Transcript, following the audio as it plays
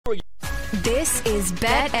This is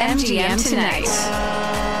BetMGM Tonight.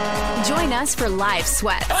 Join us for live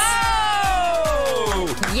sweats.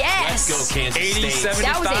 Yes. Let's go, Kansas State.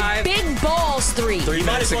 That was a big balls three. 3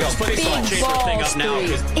 minutes ago. Put this on thing up now.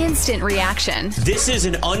 Instant reaction. This is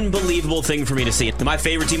an unbelievable thing for me to see. My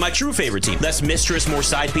favorite team, my true favorite team. Less mistress, more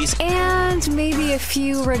side piece. And maybe a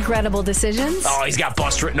few regrettable decisions. Oh, he's got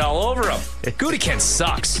bust written all over him. Gutekunst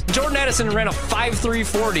sucks. Jordan Addison ran a 5.3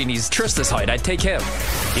 40, and he's Trista's height. I'd take him.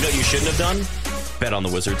 You know what you shouldn't have done? Bet on the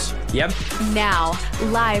Wizards. Yep. Now,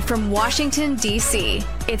 live from Washington, D.C.,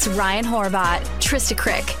 it's Ryan Horvat, Trista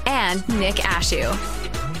Crick, and Nick Ashew.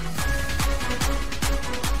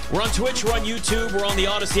 We're on Twitch, we're on YouTube, we're on the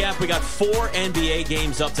Odyssey app. We got 4 NBA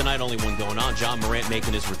games up tonight, only one going on. Ja Morant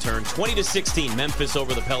making his return. 20-16, Memphis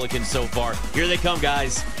over the Pelicans so far. Here they come,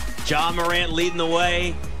 guys. Ja Morant leading the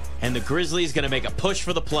way, and the Grizzlies going to make a push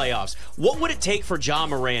for the playoffs. What would it take for Ja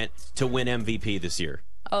Morant to win MVP this year?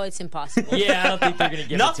 Oh, it's impossible. Yeah, I don't think they're going to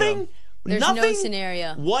give Nothing? it to him. There's Nothing? no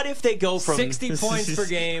scenario. What if they go from 60 points per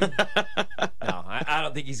game? No, I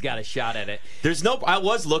don't think he's got a shot at it. I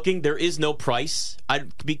was looking. There is no price.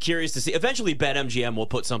 I'd be curious to see. Eventually, BetMGM will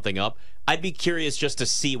put something up. I'd be curious just to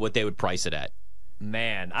see what they would price it at.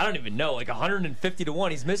 Man, I don't even know. Like 150 to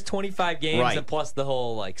 1. He's missed 25 games, Right. and plus the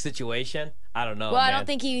whole situation. I don't know. Well, man. I don't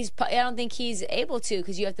think he's able to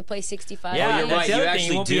because you have to play 65. Yeah, games. you're right. You The other thing, actually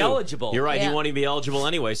he won't do. be eligible. You're right. Yeah. He won't even be eligible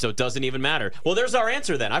anyway, so it doesn't even matter. Well, there's our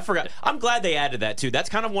answer then. I forgot. I'm glad they added that too. That's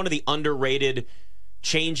kind of one of the underrated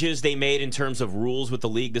changes they made in terms of rules with the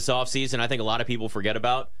league this offseason. I think a lot of people forget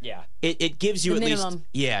about. Yeah. It gives you The at minimum. least.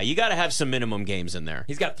 Yeah, you got to have some minimum games in there.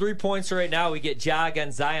 He's got 3 points right now. We get Ja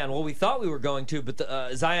against Zion. Well, we thought we were going to, but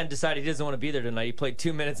Zion decided he doesn't want to be there tonight. He played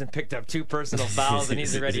 2 minutes and picked up 2 personal fouls, and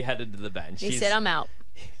he's already headed to the bench. He said, "I'm out."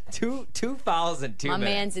 Two fouls in 2 My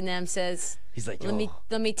minutes. man's in them says, He's like,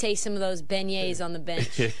 let me taste some of those beignets on the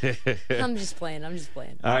bench. I'm just playing.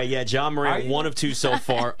 All right, yeah, Ja Morant, 1 of 2 so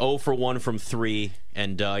far, 0 for 1 from 3,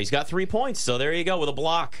 and he's got 3 points, so there you go with a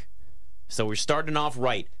block. So we're starting off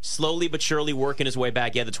right, slowly but surely working his way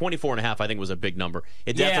back. Yeah, the 24.5 I think was a big number.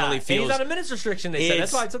 It definitely and feels. he's on a minutes restriction. They said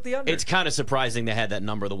that's why I took the under. It's kind of surprising they had that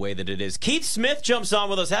number the way that it is. Keith Smith jumps on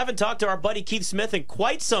with us. Haven't talked to our buddy Keith Smith in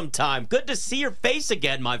quite some time. Good to see your face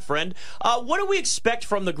again, my friend. What do we expect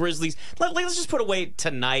from the Grizzlies? Let's just put away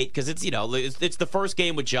tonight because it's it's the first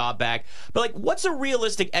game with Ja back. But what's a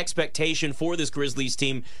realistic expectation for this Grizzlies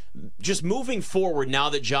team just moving forward now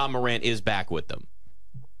that Ja Morant is back with them?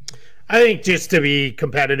 I think just to be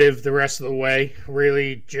competitive the rest of the way,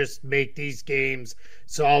 really just make these games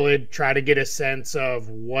solid, try to get a sense of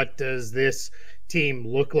what does this team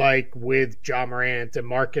look like with Ja Morant and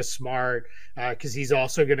Marcus Smart, because he's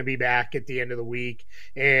also going to be back at the end of the week,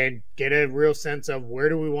 and get a real sense of where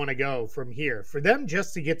do we want to go from here. For them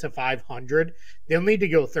just to get to 500, they'll need to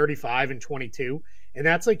go 35-22, and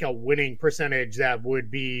that's like a winning percentage that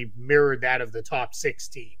would be mirrored that of the top 6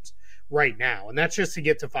 teams right now. And that's just to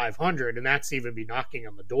get to 500, and that's even be knocking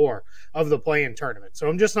on the door of the play-in tournament. So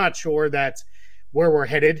I'm just not sure that's where we're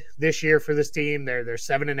headed this year for this team. They're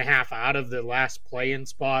 7.5 out of the last play-in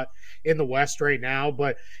spot in the West right now,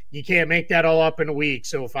 but you can't make that all up in a week.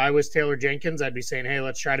 So if I was Taylor Jenkins, I'd be saying, hey,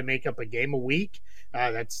 let's try to make up a game a week.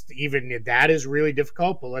 That is really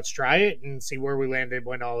difficult, but let's try it and see where we landed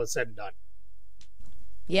when all is said and done.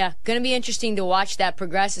 Yeah, going to be interesting to watch that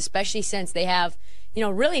progress, especially since they have,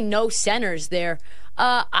 really no centers there.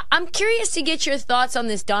 I'm curious to get your thoughts on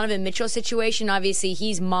this Donovan Mitchell situation. Obviously,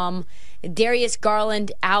 he's mum. Darius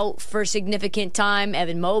Garland out for significant time.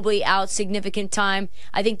 Evan Mobley out significant time.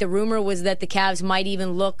 I think the rumor was that the Cavs might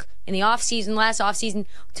even look in the last offseason,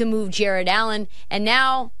 to move Jared Allen. And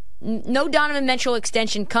now, no Donovan Mitchell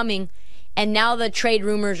extension coming. And now the trade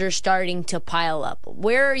rumors are starting to pile up.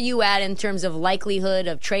 Where are you at in terms of likelihood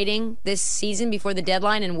of trading this season before the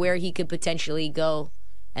deadline, and where he could potentially go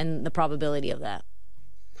and the probability of that?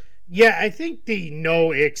 Yeah, I think the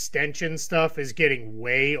no extension stuff is getting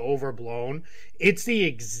way overblown. It's the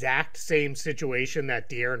exact same situation that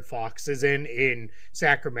De'Aaron Fox is in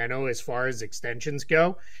Sacramento as far as extensions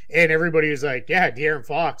go. And everybody was like, yeah, De'Aaron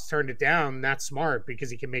Fox turned it down. That's smart because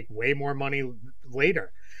he can make way more money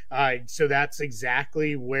later. So that's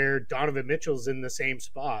exactly where Donovan Mitchell's in the same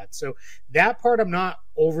spot. So that part I'm not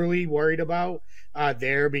overly worried about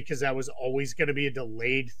there, because that was always going to be a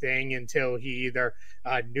delayed thing until he either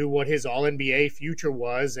knew what his All-NBA future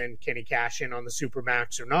was and can he cash in on the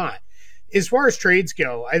Supermax or not. as far as trades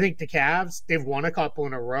go, I think the Cavs, they've won a couple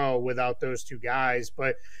in a row without those two guys,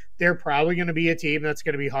 but they're probably going to be a team that's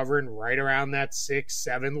going to be hovering right around that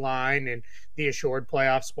 6-7 line and the assured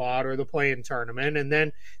playoff spot or the play-in tournament. And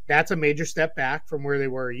then that's a major step back from where they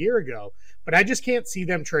were a year ago. But I just can't see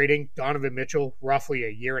them trading Donovan Mitchell roughly a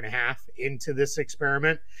year and a half into this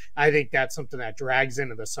experiment. I think that's something that drags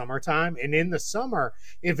into the summertime. And in the summer,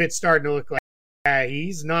 if it's starting to look like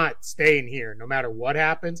he's not staying here no matter what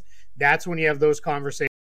happens, that's when you have those conversations.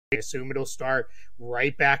 I assume it'll start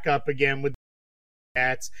right back up again with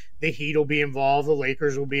Nets. The Heat will be involved. The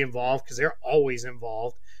Lakers will be involved because they're always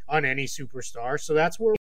involved on any superstar. So that's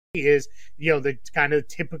where he is, the kind of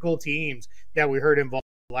typical teams that we heard involved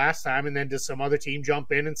last time. And then does some other team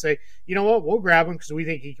jump in and say, you know what, we'll grab him because we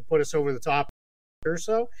think he can put us over the top or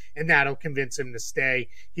so, and that'll convince him to stay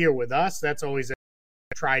here with us. That's always a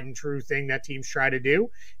tried and true thing that teams try to do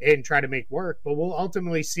and try to make work. But we'll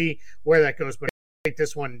ultimately see where that goes. But I think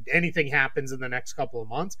this one, anything happens in the next couple of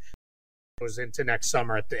months, goes into next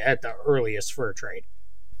summer at the earliest for a trade.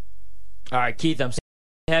 All right, Keith, I'm sorry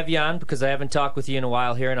to have you on because I haven't talked with you in a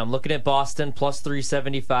while here, and I'm looking at Boston plus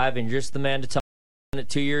 375, and you're just the man to talk it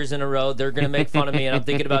 2 years in a row. They're going to make fun of me, and I'm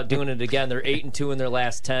thinking about doing it again. They're 8-2 in their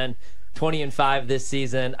last 10, 20-5 this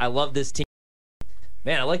season. I love this team.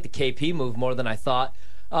 Man, I like the KP move more than I thought.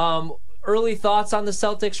 Early thoughts on the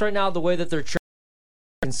Celtics right now, the way that they're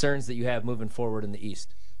concerns that you have moving forward in the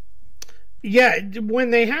East? Yeah,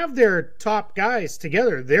 when they have their top guys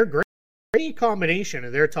together, they're great. Any combination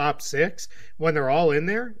of their top six, when they're all in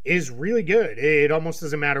there, is really good. It almost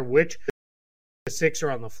doesn't matter which the six are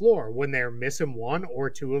on the floor. When they're missing one or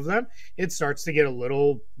two of them, it starts to get a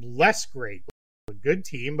little less great. A good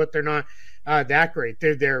team, but they're not that great.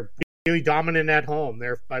 They're really dominant at home.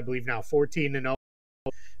 They're, I believe, now 14-0.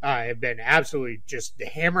 Have been absolutely just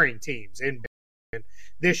hammering teams in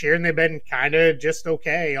this year, and they've been kind of just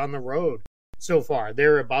okay on the road so far.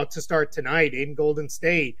 They're about to start tonight in Golden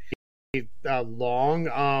State, a long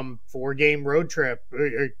 4-game road trip,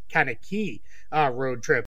 kind of key road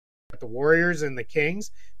trip. The Warriors and the Kings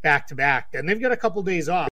back to back. Then they've got a couple days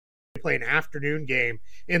off. They play an afternoon game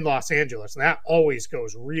in Los Angeles, and that always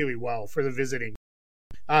goes really well for the visiting.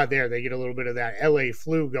 There, they get a little bit of that LA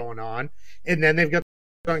flu going on, and then they've got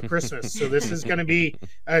on Christmas. So this is going to be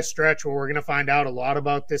a stretch where we're going to find out a lot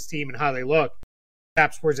about this team and how they look.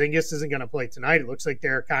 Perhaps Porzingis isn't going to play tonight. It looks like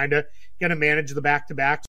they're kind of going to manage the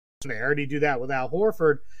back-to-backs. They already do that with Al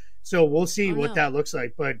Horford. So we'll see what that looks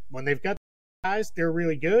like. But when they've got guys, they're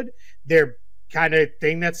really good. They're kind of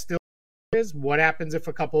thing that still is what happens if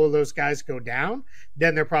a couple of those guys go down.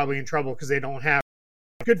 Then they're probably in trouble because they don't have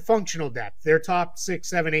good functional depth. Their top 6,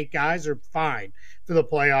 7, 8 guys are fine for the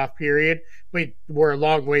playoff period, but we're a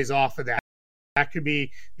long ways off of that. That could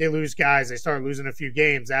be they lose guys, they start losing a few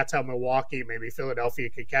games. That's how Milwaukee, maybe Philadelphia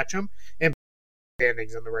could catch them and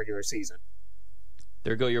standings in the regular season.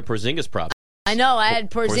 There go your Porzingis prop. I know. I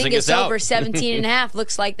had Porzingis over out. 17.5.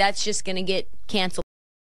 Looks like that's just going to get canceled.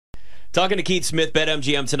 Talking to Keith Smith,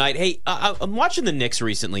 BetMGM tonight. Hey, I'm watching the Knicks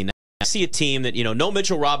recently now. I see a team that, no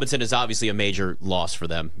Mitchell Robinson is obviously a major loss for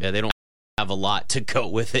them. Yeah, they don't have a lot to go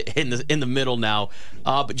with it in the middle now.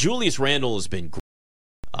 But Julius Randle has been great.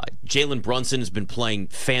 Jalen Brunson has been playing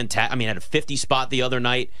fantastic. I mean, had a 50 spot the other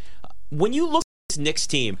night. When you look at this Knicks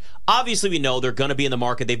team, obviously we know they're going to be in the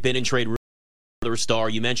market. They've been in trade for a star.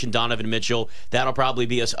 You mentioned Donovan Mitchell. That'll probably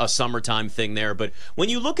be a summertime thing there. But when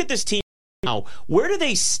you look at this team now, where do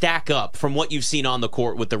they stack up from what you've seen on the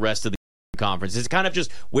court with the rest of the conference? Is it kind of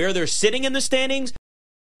just where they're sitting in the standings?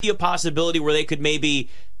 A possibility where they could maybe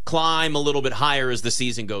climb a little bit higher as the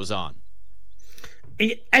season goes on?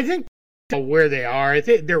 I think where they are, I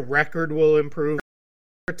think their record will improve.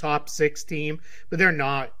 They're a top 6 team, but they're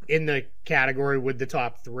not in the category with the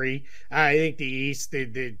top 3. I think the East,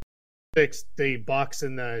 the Bucks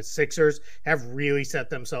and the Sixers have really set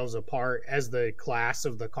themselves apart as the class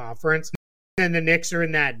of the conference. And the Knicks are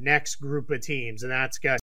in that next group of teams, and that's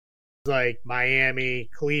got like Miami,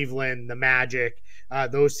 Cleveland, the Magic.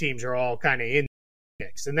 Those teams are all kind of in the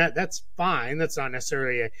mix, and that's fine. That's not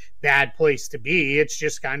necessarily a bad place to be. It's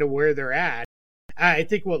just kind of where they're at. I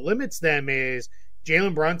think what limits them is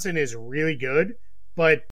Jalen Brunson is really good,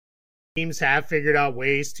 but teams have figured out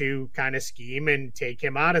ways to kind of scheme and take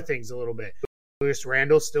him out of things a little bit. Julius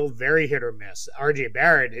Randle's still very hit or miss. RJ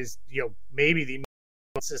Barrett is, maybe the most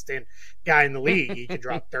consistent guy in the league. He can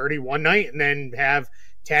drop 30 one night and then have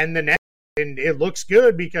 10 the next. And it looks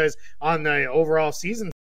good because on the overall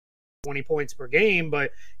season, 20 points per game,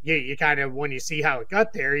 but you kind of, when you see how it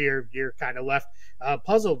got there, you're kind of left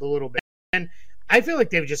puzzled a little bit. And I feel like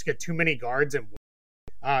they've just got too many guards and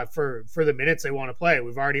for the minutes they want to play.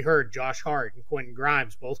 We've already heard Josh Hart and Quentin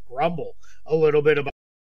Grimes both grumble a little bit about.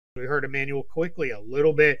 We heard Emmanuel Quickly a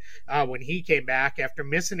little bit when he came back after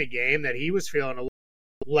missing a game that he was feeling a little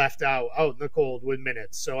left out in the cold with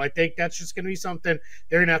minutes. So I think that's just going to be something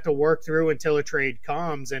they're going to have to work through until a trade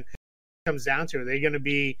comes. And it comes down to, are they going to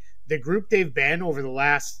be the group they've been over the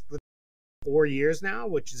last 4 years now,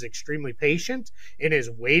 which is extremely patient and is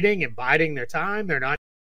waiting and biding their time. They're not.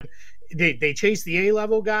 They chase the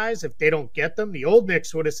A-level guys. If they don't get them, the old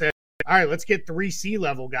Knicks would have said, all right, let's get 3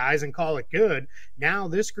 C-level guys and call it good. Now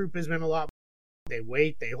this group has been a lot more. They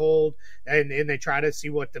wait, they hold, and they try to see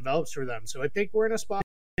what develops for them. So I think we're in a spot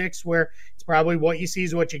where it's probably what you see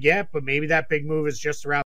is what you get, but maybe that big move is just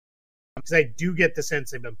around. Because I do get the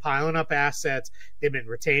sense they've been piling up assets. They've been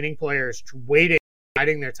retaining players, waiting,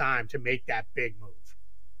 biding their time to make that big move.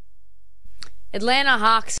 Atlanta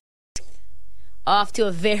Hawks off to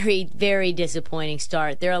a very, very disappointing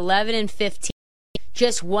start. They're 11-15.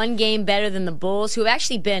 Just one game better than the Bulls, who have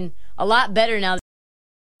actually been a lot better now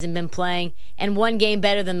than been playing, and one game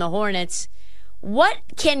better than the Hornets. What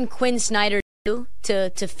can Quinn Snyder do to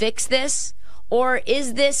fix this? Or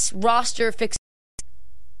is this roster fixed?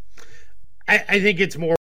 I think it's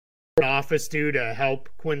more an office due to help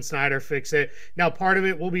Quinn Snyder fix it. Now, part of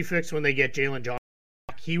it will be fixed when they get Jalen Johnson.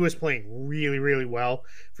 He was playing really, really well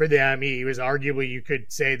for them. He was arguably, you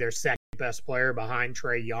could say, their second best player behind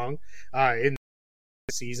Trae Young in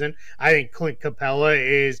season. I think Clint Capella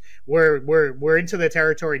is we're into the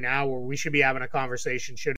territory now where we should be having a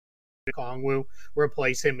conversation. Should Kongwu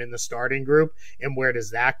replace him in the starting group, and where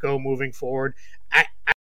does that go moving forward?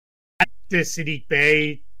 The Saddiq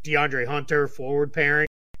Bey, DeAndre Hunter forward pairing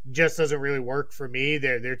just doesn't really work for me.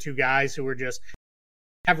 They're two guys who are just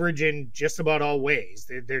average in just about all ways.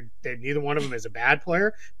 They're neither one of them is a bad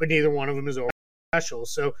player, but neither one of them is special.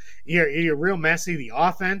 So you're real messy. The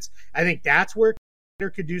offense, I think that's where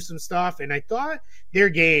could do some stuff. And I thought their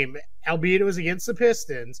game, albeit it was against the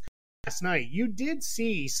Pistons last night, you did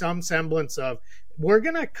see some semblance of, we're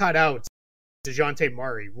going to cut out DeJounte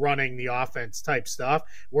Murray running the offense type stuff.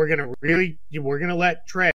 We're going to let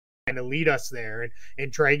Trae kind of lead us there.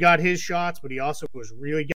 And Trae got his shots, but he also was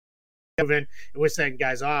really good and was setting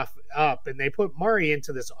guys up. And they put Murray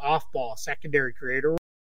into this off-ball secondary creator role.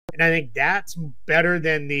 And I think that's better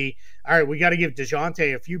than all right, we got to give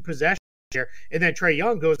DeJounte a few possessions. And then Trae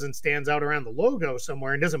Young goes and stands out around the logo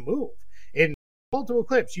somewhere and doesn't move. In multiple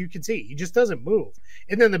clips, you can see he just doesn't move.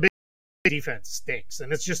 And then the big defense stinks,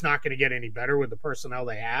 and it's just not going to get any better with the personnel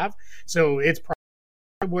they have. So it's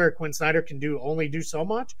probably where Quinn Snyder can only do so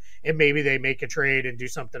much, and maybe they make a trade and do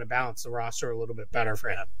something to balance the roster a little bit better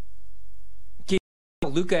for him.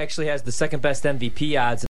 Luka actually has the second best MVP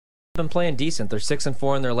odds. They've been playing decent. They're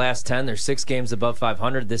 6-4 in their last 10. They're 6 games above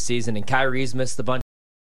 500 this season, and Kyrie's missed a bunch.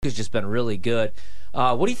 Has just been really good.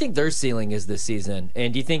 What do you think their ceiling is this season?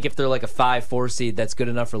 And do you think if they're like a 5-4 seed, that's good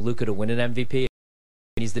enough for Luka to win an MVP? He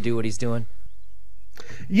needs to do what he's doing?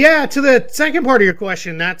 Yeah, to the second part of your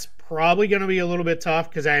question, that's probably going to be a little bit tough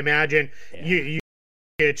because I imagine I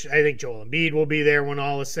think Joel Embiid will be there when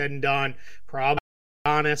all is said and done. Probably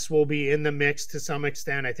Giannis will be in the mix to some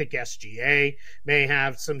extent. I think SGA may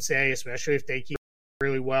have some say, especially if they keep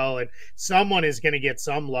really well. And someone is going to get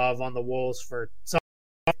some love on the Wolves for some.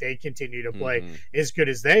 They continue to play as good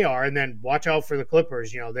as they are, and then watch out for the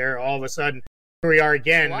Clippers. They're all of a sudden here we are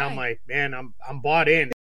again, and I'm like, man, I'm bought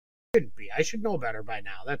in. Shouldn't be. I should know better by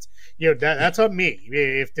now. That's that's on me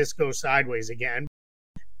if this goes sideways again.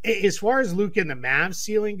 As far as Luka and the Mavs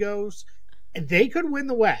ceiling goes, they could win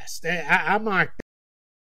the West. I'm not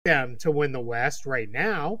them to win the West right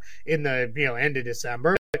now in the end of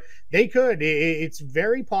December. But they could. It's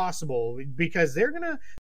very possible because they're gonna.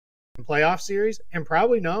 Playoff series and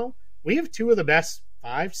probably we have 2 of the best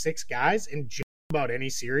 5-6 guys in just about any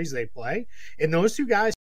series they play, and those 2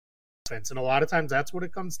 guys defense, and a lot of times that's what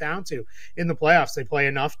it comes down to in the playoffs. They play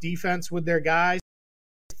enough defense with their guys.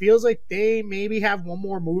 It feels like they maybe have one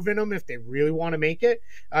more move in them if they really want to make it,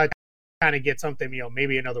 kind of get something,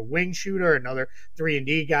 maybe another wing shooter, another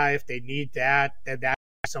 3-and-D guy if they need that's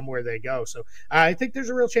somewhere they go. So I think there's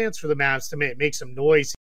a real chance for the Mavs to make some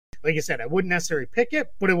noise. Like I said, I wouldn't necessarily pick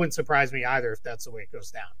it, but it wouldn't surprise me either if that's the way it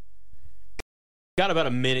goes down. Got about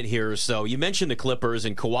a minute here or so. You mentioned the Clippers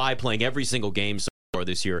and Kawhi playing every single game so far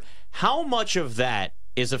this year. How much of that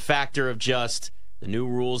is a factor of just the new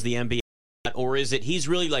rules, the NBA, or is it he's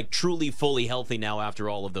really truly fully healthy now after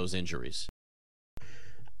all of those injuries?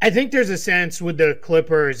 I think there's a sense with the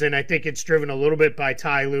Clippers, and I think it's driven a little bit by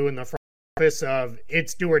Ty Lue in the front office of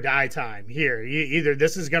it's do or die time here. Either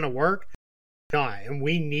this is going to work, not, and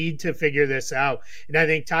we need to figure this out. And I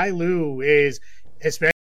think Ty Lue is,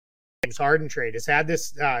 especially James Harden trade has had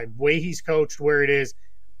this way he's coached where it is,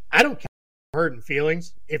 I don't care hurting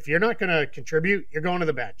feelings. If you're not going to contribute, you're going to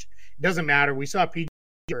the bench. It doesn't matter. We saw PG,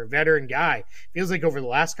 a veteran guy. Feels like over the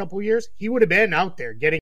last couple of years, he would have been out there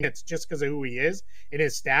getting minutes just because of who he is and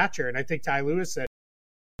his stature. And I think Ty Lewis said,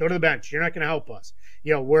 go to the bench. You're not going to help us.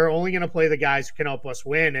 We're only going to play the guys who can help us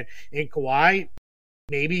win. And in Kawhi,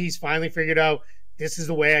 maybe he's finally figured out this is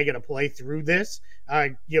the way I got to play through this.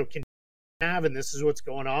 Can have, and this is what's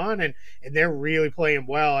going on. And they're really playing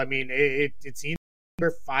well. I mean, it seems we're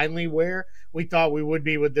finally where we thought we would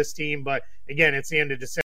be with this team. But again, it's the end of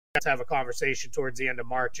December. Let's have a conversation towards the end of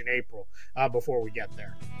March and April before we get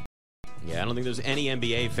there. Yeah, I don't think there's any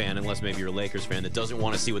NBA fan, unless maybe you're a Lakers fan, that doesn't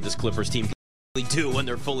want to see what this Clippers team can really do when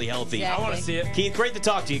they're fully healthy. Exactly. I want to see it. Keith, great to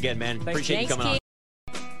talk to you again, man. Thanks. Appreciate you coming Keith.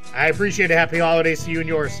 on. I appreciate it. Happy holidays to you and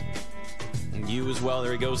yours. And you as well.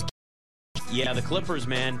 There he goes. Yeah, the Clippers,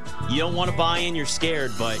 man. You don't want to buy in, you're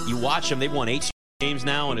scared, but you watch them. They've won 8 games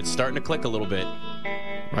now, and it's starting to click a little bit.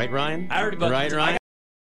 Right, Ryan? I heard about Right, Ryan?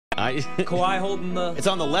 Kawhi holding the It's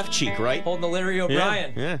on the left cheek, right? holding the Larry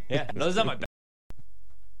O'Brien. Yeah. No, it's not my bad.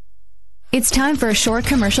 It's time for a short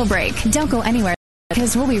commercial break. Don't go anywhere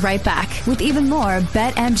because we'll be right back with even more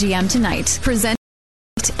BetMGM Tonight. Present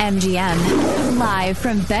MGM live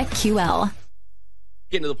from BetQL.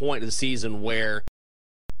 Getting to the point of the season where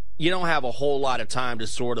you don't have a whole lot of time to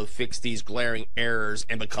sort of fix these glaring errors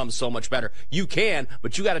and become so much better. You can,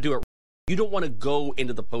 but you got to do it. You don't want to go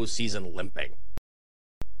into the postseason limping.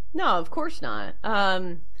 No, of course not.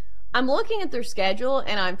 I'm looking at their schedule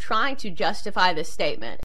and I'm trying to justify this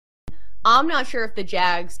statement. I'm not sure if the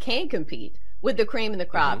Jags can compete with the cream of the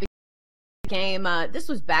crop. Game, this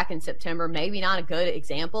was back in September, maybe not a good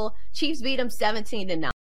example. Chiefs beat them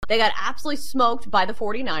 17-9. They got absolutely smoked by the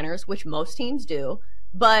 49ers, which most teams do.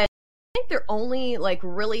 But I think their only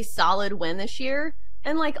really solid win this year,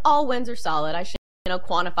 and all wins are solid. I should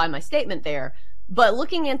quantify my statement there. But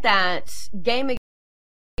looking at that game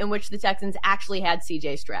in which the Texans actually had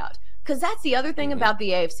C.J. Stroud, because that's the other thing about the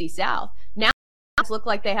AFC South. Now it look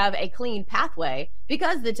like they have a clean pathway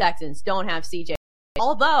because the Texans don't have C.J.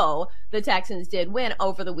 Although the Texans did win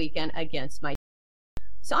over the weekend against my.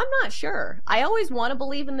 So I'm not sure. I always want to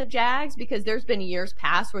believe in the Jags because there's been years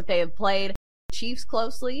past where they have played Chiefs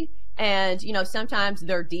closely, and sometimes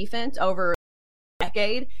their defense over a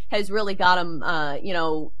decade has really got them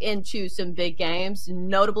into some big games,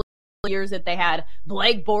 notably years that they had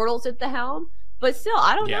Blake Bortles at the helm. But still,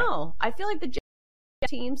 I don't know. I feel like the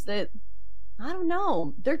teams that I don't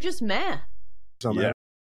know, they're just meh.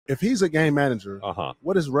 If he's a game manager,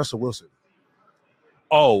 what is Russell Wilson?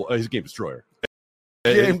 Oh, he's a game destroyer.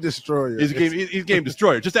 Game destroyer. He's a game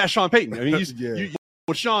destroyer. Just ask Sean Payton. I mean,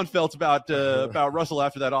 what Sean felt about Russell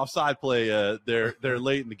after that offside play there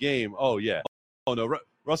late in the game. Oh yeah. Oh no,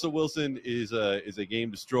 Russell Wilson is a game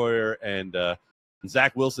destroyer, and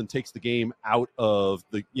Zach Wilson takes the game out of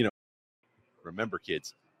the. Remember,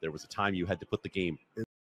 kids, there was a time you had to put the game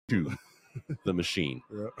into the machine,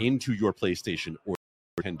 into your PlayStation or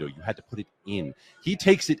Nintendo. You had to put it in. He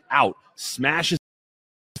takes it out, smashes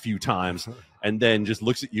it a few times, and then just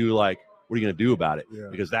looks at you like, what are you going to do about it? Yeah.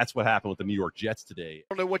 Because that's what happened with the New York Jets today.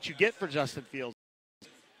 I don't know what you get for Justin Fields.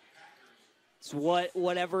 It's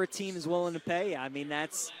whatever a team is willing to pay. I mean,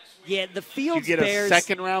 the Fields you get Bears. A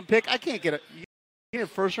second-round pick? I can't get you get a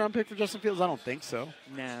first-round pick for Justin Fields? I don't think so.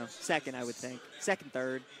 No, second, I would think. Second,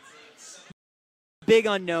 third. Big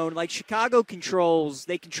unknown. Chicago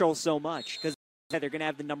they control so much because they're going to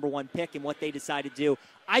have the number 1 pick and what they decide to do.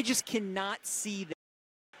 I just cannot see them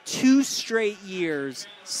 2 straight years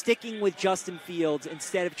sticking with Justin Fields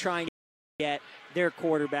instead of trying to get their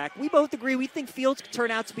quarterback. We both agree we think Fields could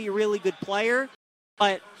turn out to be a really good player,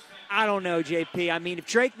 but I don't know, JP. I mean, if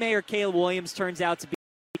Drake May or Caleb Williams turns out to be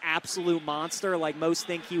an absolute monster like most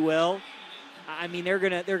think he will, I mean, they're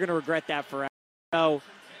gonna regret that forever. So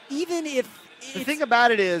even if the thing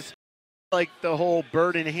about it is, the whole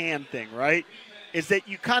bird in hand thing, right? Is that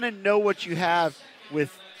you kind of know what you have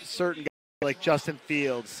with certain guys like Justin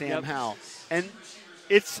Fields, Sam Howell, and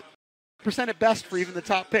it's percent at best for even the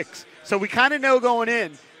top picks. So we kind of know going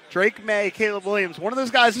in, Drake May, Caleb Williams, one of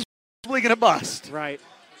those guys is probably going to bust. Right.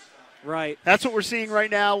 That's what we're seeing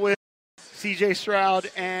right now with C.J. Stroud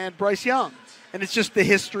and Bryce Young, and it's just the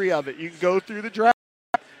history of it. You can go through the draft.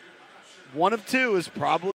 One of 2 is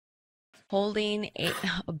probably holding a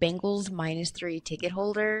Bengals -3 ticket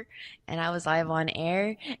holder, and I was live on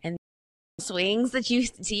air, and swings that you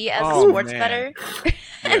see as a sports bettor.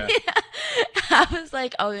 Yeah. I was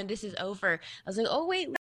like, oh, and this is over. I was like, oh, wait,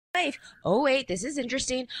 life. Oh, wait, this is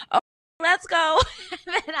interesting. Oh, let's go.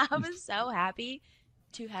 And I was so happy.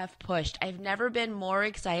 to have pushed. I've never been more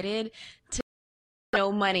excited to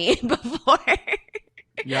no money before.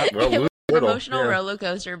 Yeah, It was an emotional roller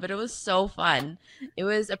coaster, but it was so fun. It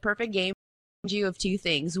was a perfect game you of two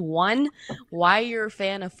things. One, why you're a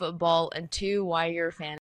fan of football, and two, why you're a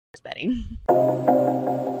fan of sports betting.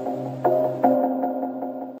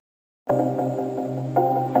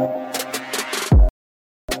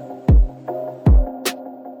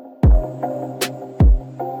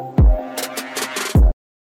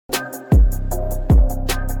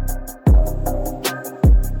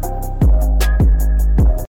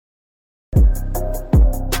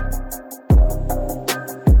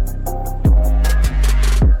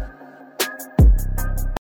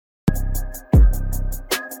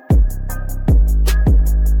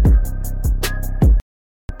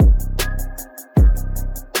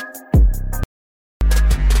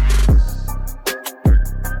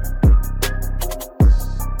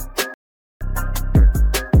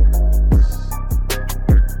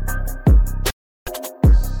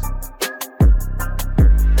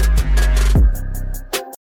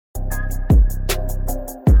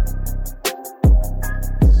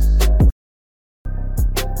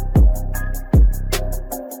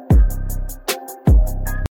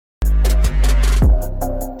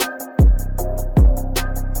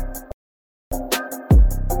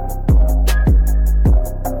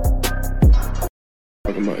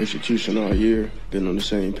 Talking about execution all year, been on the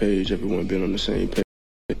same page, everyone been on the same page.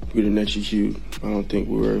 We didn't execute. I don't think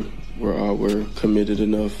we're committed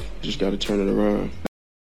enough. Just got to turn it around.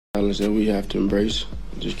 Challenge that we have to embrace.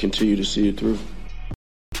 Just continue to see it through.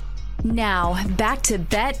 Now, back to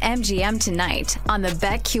BetMGM tonight on the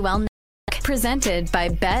BetQL Network, presented by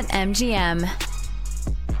BetMGM.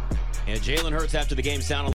 And Jalen Hurts after the game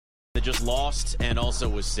sounded like they just lost and also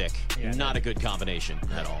was sick. Yeah, Not a good combination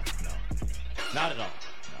at all. No. Not at all.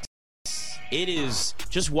 It is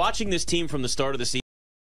just watching this team from the start of the season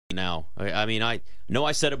now. I mean, I know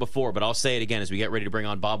I said it before, but I'll say it again as we get ready to bring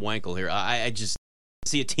on Bob Wankel here. I just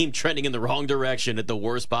see a team trending in the wrong direction at the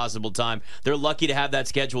worst possible time. They're lucky to have that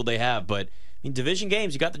schedule they have, but I mean, division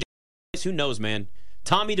games, you got the Giants, who knows, man.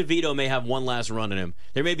 Tommy DeVito may have one last run in him.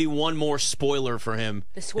 There may be one more spoiler for him.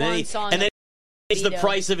 The swan song. And then it's the DeVito.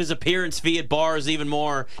 price of his appearance fee at bars even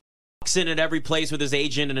more. Walks in at every place with his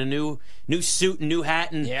agent and a new suit and new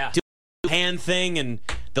hat and do a hand thing, and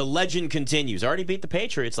the legend continues. Already beat the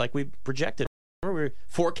Patriots like we projected. Remember, we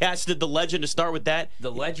forecasted the legend to start with that.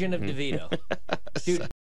 The legend of DeVito. Dude,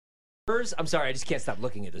 Spurs, I'm sorry, I just can't stop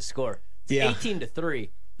looking at the score. It's 18-3.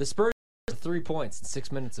 The Spurs have 3 points in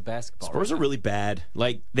 6 minutes of basketball. Spurs are really bad.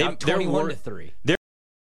 Like Now they're 21-3.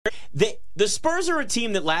 The Spurs are a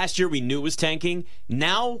team that last year we knew was tanking.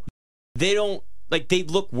 Now they don't, like, they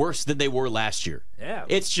look worse than they were last year. Yeah.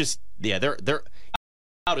 It's just they're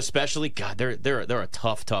out, especially. God, they're a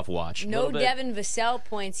tough watch. No Devin Vassell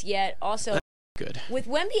points yet. Also, good. With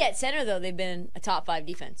Wemby at center, though, they've been a top 5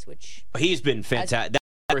 defense, which He's been fantastic. That's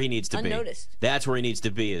where he needs to unnoticed. be. That's where he needs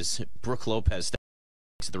to be. Is Brooke Lopez.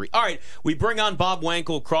 All right, we bring on Bob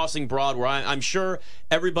Wankel, Crossing Broad, where I'm sure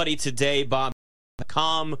everybody today, Bob,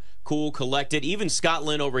 calm, cool, collected. Even Scott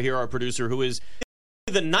Lynn over here, our producer, who is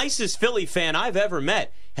the nicest Philly fan I've ever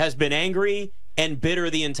met, has been angry and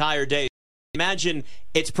bitter the entire day. Imagine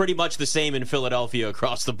it's pretty much the same in Philadelphia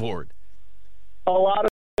across the board. A lot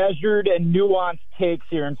of measured and nuanced takes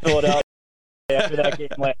here in Philadelphia after that game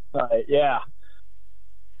last night. Yeah.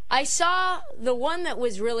 I saw the one that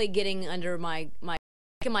was really getting under my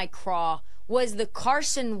craw was the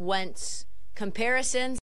Carson Wentz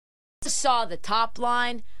comparisons. I saw the top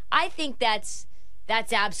line. I think that's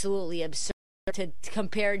absolutely absurd to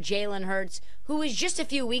compare Jalen Hurts, who was just a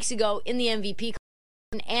few weeks ago in the MVP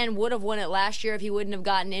and would have won it last year if he wouldn't have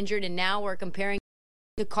gotten injured, and now we're comparing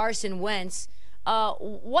to Carson Wentz.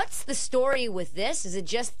 What's the story with this? Is it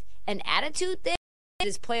just an attitude thing?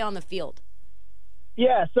 His play on the field?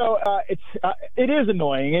 Yeah, so it is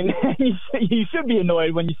annoying, and you should be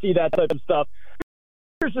annoyed when you see that type of stuff.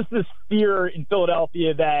 There's just this fear in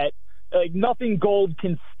Philadelphia that nothing gold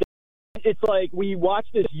can stay. It's like we watch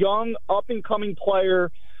this young, up-and-coming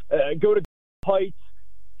player go to heights,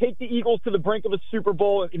 take the Eagles to the brink of a Super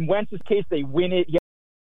Bowl. In Wentz's case, they win it. He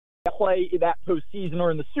doesn't play that postseason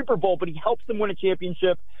or in the Super Bowl, but he helps them win a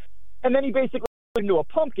championship. And then he basically turns into a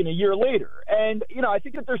pumpkin a year later. And, I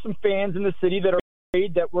think that there's some fans in the city that are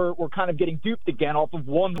afraid that we're kind of getting duped again off of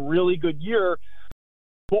one really good year.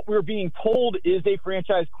 What we're being told is a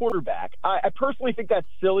franchise quarterback. I personally think that's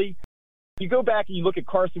silly. You go back and you look at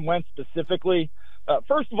Carson Wentz specifically.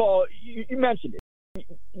 First of all, you mentioned it.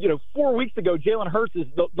 4 weeks ago, Jalen Hurts is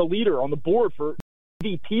the leader on the board for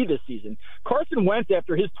MVP this season. Carson Wentz,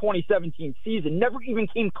 after his 2017 season, never even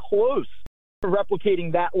came close to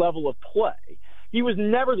replicating that level of play. He was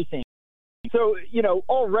never the same. So,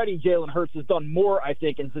 already Jalen Hurts has done more, I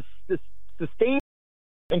think, and sustained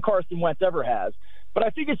than Carson Wentz ever has. But I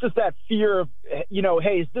think it's just that fear of,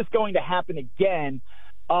 hey, is this going to happen again?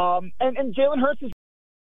 And Jalen Hurts is,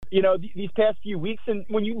 these past few weeks, and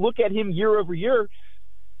when you look at him year over year,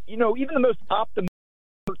 even the most optimistic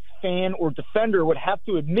fan or defender would have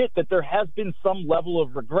to admit that there has been some level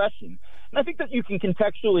of regression. And I think that you can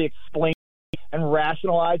contextually explain and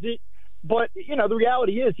rationalize it. But, the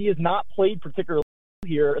reality is he has not played particularly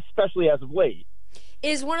here, especially as of late.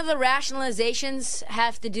 Is one of the rationalizations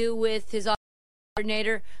have to do with his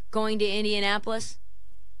coordinator going to Indianapolis?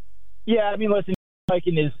 Yeah, I mean, listen,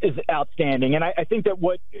 Steichen is outstanding. And I think that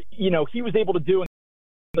what, he was able to do and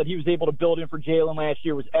that he was able to build in for Jalen last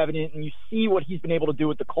year was evident. And you see what he's been able to do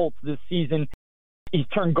with the Colts this season. He's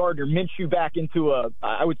turned Gardner Minshew back into a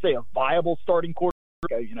viable starting quarterback.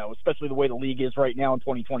 Especially the way the league is right now in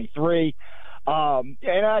 2023. And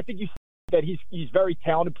I think you see that he's very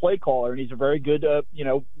talented play caller, and he's a very good,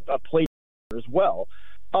 play as well.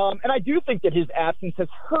 And I do think that his absence has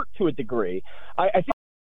hurt to a degree. I think it's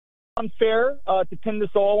unfair to pin this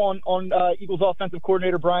all on Eagles offensive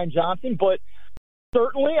coordinator Brian Johnson, but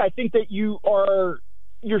certainly I think that you're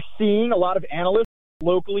seeing a lot of analysts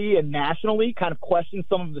locally and nationally kind of question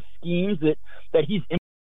some of the schemes that he's implementing.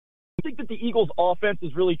 I think that the Eagles' offense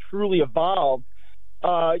has really, truly evolved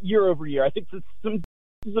year over year. I think that some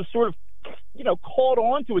have sort of, caught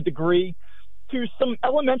on to a degree to some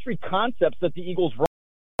elementary concepts that the Eagles run.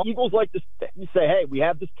 Eagles like to say, hey, we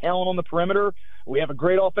have this talent on the perimeter. We have a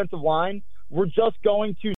great offensive line. We're just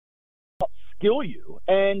going to skill you.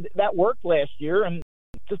 And that worked last year, and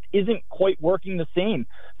it just isn't quite working the same.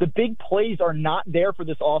 The big plays are not there for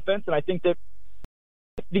this offense, and I think that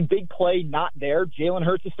the big play not there, Jalen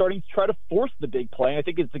Hurts is starting to try to force the big play. And I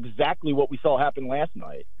think it's exactly what we saw happen last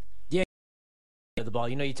night. Yeah, the ball.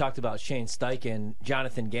 You talked about Shane Steichen,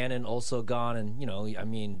 Jonathan Gannon also gone, and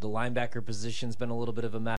the linebacker position's been a little bit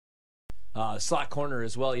of a mess. Slot corner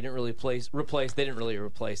as well. You didn't really replace. They didn't really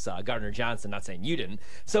replace Gardner Johnson. Not saying you didn't.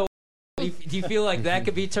 So, do you feel like that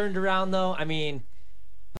could be turned around though? I mean,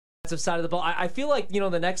 defensive side of the ball. I feel like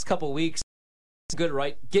the next couple of weeks.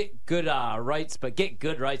 Get good right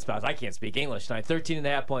spots. I can't speak English tonight.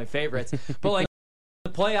 13.5-point favorites. But like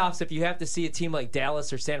the playoffs, if you have to see a team like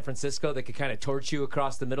Dallas or San Francisco that could kind of torch you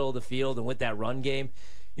across the middle of the field and with that run game,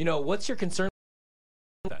 what's your concern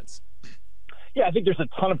with defense? Yeah, I think there's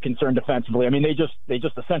a ton of concern defensively. I mean, they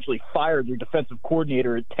just essentially fired their defensive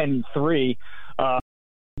coordinator at 10-3.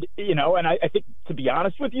 And I think, to be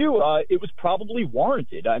honest with you, it was probably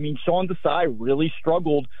warranted. I mean, Sean Desai really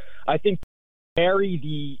struggled. I think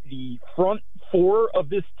marry the front four of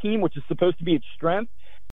this team, which is supposed to be its strength,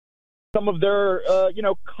 some of their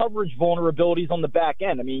coverage vulnerabilities on the back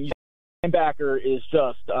end. I mean, linebacker is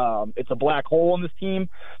just it's a black hole on this team.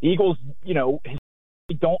 The Eagles,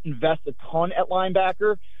 don't invest a ton at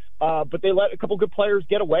linebacker, but they let a couple good players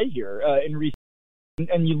get away here in recent.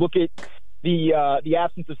 And you look at the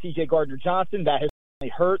absence of C.J. Gardner-Johnson, that has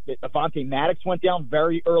really hurt. Avonte Maddox went down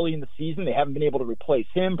very early in the season. They haven't been able to replace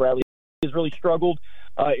him. Bradley has really struggled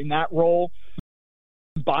in that role.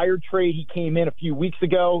 Byard trade, he came in a few weeks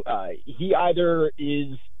ago. He either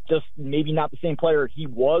is just maybe not the same player he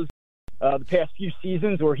was the past few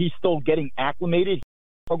seasons, or he's still getting acclimated. He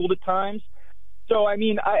struggled at times. So, I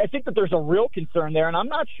mean, I think that there's a real concern there, and I'm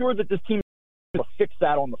not sure that this team is going to fix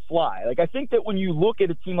that on the fly. Like, I think that when you look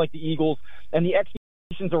at a team like the Eagles and the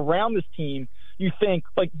expectations around this team, you think,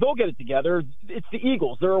 like, they'll get it together. It's the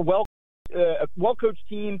Eagles. They're a well-coached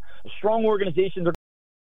team, a strong organization. They're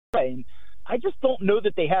going. I just don't know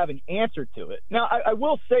that they have an answer to it. Now, I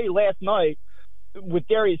will say last night with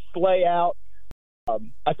Darius Slay out,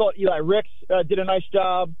 I thought Eli Ricks did a nice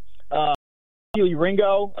job. Keely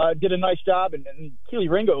Ringo did a nice job, and Keely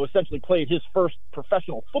Ringo essentially played his first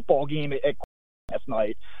professional football game at last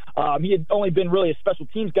night. He had only been really a special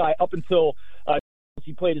teams guy up until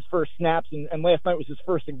he played his first snaps, and last night was his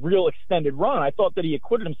first real extended run. I thought that he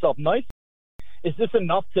acquitted himself nicely. Is this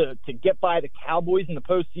enough to get by the Cowboys in the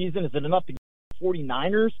postseason? Is it enough to get the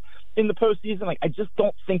 49ers in the postseason? Like, I just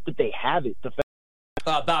don't think that they have it.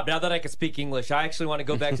 Bob, now that I can speak English, I actually want to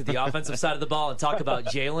go back to the offensive side of the ball and talk about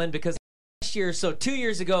Jalen, because last year, so 2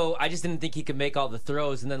 years ago, I just didn't think he could make all the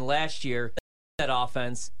throws, and then last year, that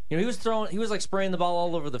offense, he was like spraying the ball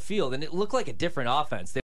all over the field, and it looked like a different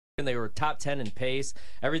offense. They were top 10 in pace.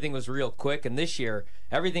 Everything was real quick, and this year,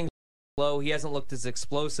 everything's slow. He hasn't looked as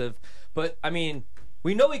explosive, but I mean,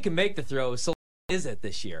 we know he can make the throws. So is it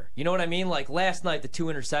this year? You know what I mean? Like last night, the 2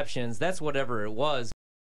 interceptions, that's whatever it was.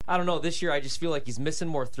 I don't know. This year, I just feel like he's missing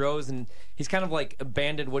more throws, and he's kind of like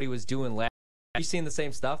abandoned what he was doing last year. Are you seeing the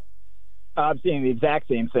same stuff? I'm seeing the exact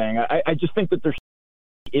same thing. I just think that there's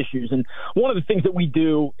issues. And one of the things that we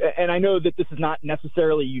do, and I know that this is not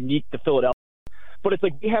necessarily unique to Philadelphia, but it's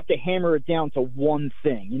like we have to hammer it down to one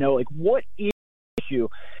thing. You know, like what is the issue?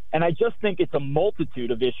 And I just think it's a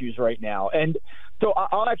multitude of issues right now. And so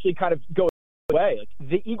I'll actually kind of go away. Like,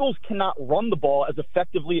 the Eagles cannot run the ball as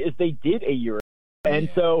effectively as they did a year ago. And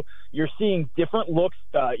so you're seeing different looks.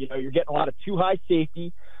 You know, you're getting a lot of too high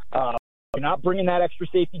safety. You're not bringing that extra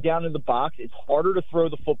safety down in the box. It's harder to throw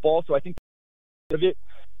the football. So I think of it,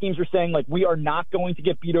 teams are saying, like, we are not going to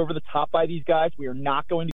get beat over the top by these guys. We are not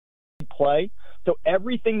going to play. So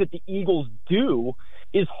everything that the Eagles do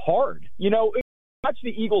is hard. You know, watch the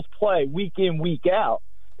Eagles play week in, week out.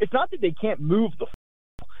 It's not that they can't move the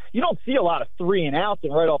football. You don't see a lot of 3 and outs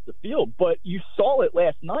and right off the field, but you saw it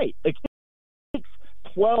last night. Like, it takes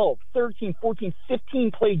 12, 13, 14,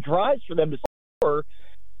 15 play drives for them to score.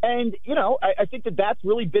 And, you know, I think that that's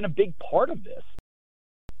really been a big part of this.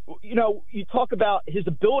 You know, you talk about his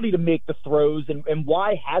ability to make the throws and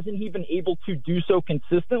why hasn't he been able to do so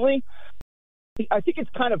consistently. I think it's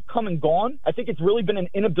kind of come and gone. I think it's really been an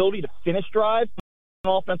inability to finish drives. The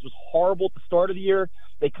offense was horrible at the start of the year.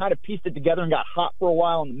 They kind of pieced it together and got hot for a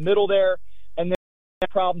while in the middle there. And then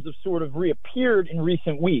problems have sort of reappeared in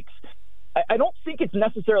recent weeks. I don't think it's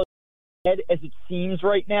necessarily as it seems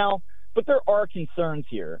right now, but there are concerns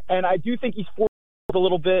here. And I do think he's forced a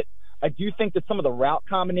little bit. I do think that some of the route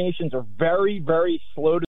combinations are very, very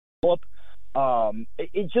slow to develop.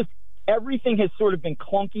 It just, everything has sort of been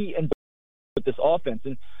clunky and with this offense.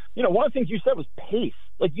 And, you know, one of the things you said was pace.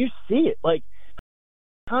 Like, you see it. Like,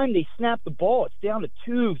 time they snap the ball, it's down to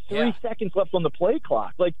 2-3 seconds left on the play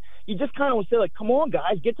clock. Like, you just kind of would say, like, come on,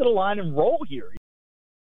 guys, get to the line and roll here.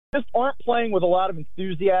 Just aren't playing with a lot of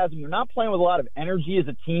enthusiasm. They're not playing with a lot of energy as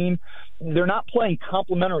a team. They're not playing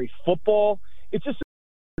complementary football. It's just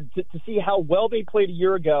to see how well they played a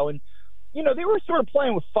year ago. And, you know, they were sort of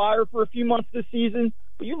playing with fire for a few months this season.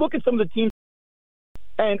 But you look at some of the teams,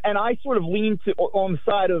 and I sort of lean on the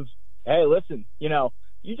side of, hey, listen, you know,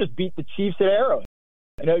 you just beat the Chiefs at Arrowhead.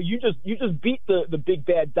 You know, you just beat the big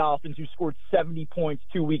bad Dolphins who scored 70 points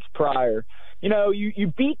 2 weeks prior. You know, you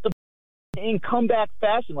beat the in comeback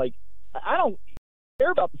fashion. Like, I don't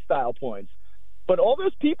care about the style points, but all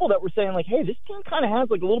those people that were saying, like, hey, this team kind of has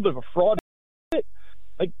like a little bit of a fraud,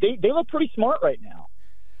 like they look pretty smart right now.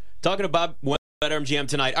 Talking about BetMGM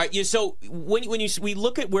tonight. All right, so when we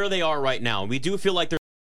look at where they are right now, we do feel like they're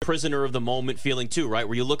a prisoner of the moment feeling too, right?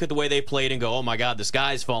 Where you look at the way they played and go, oh my God, the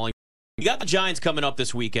sky's falling. You got the Giants coming up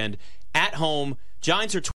this weekend at home.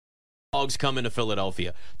 Giants are dogs coming to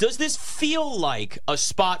Philadelphia. Does this feel like a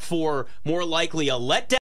spot for more likely a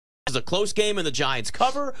letdown as a close game and the Giants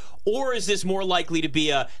cover, or is this more likely to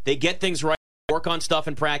be they get things right, work on stuff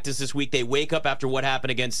in practice this week, they wake up after what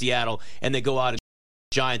happened against Seattle, and they go out and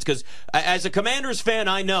Giants? Because as a Commanders fan,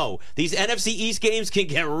 I know these NFC East games can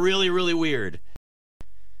get really, really weird.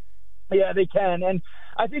 Yeah, they can, and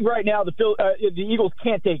I think right now the Eagles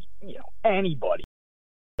can't take anybody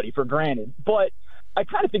for granted. But I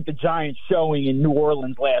kind of think the Giants showing in New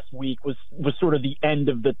Orleans last week was sort of the end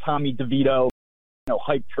of the Tommy DeVito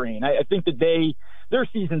hype train. I think that their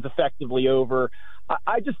season's effectively over.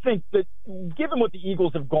 I just think that given what the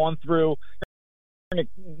Eagles have gone through,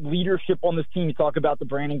 leadership on this team, you talk about the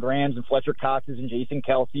Brandon Grahams and Fletcher Coxes and Jason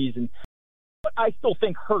Kelce's, and I still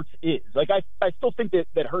think Hurts is. Like, I still think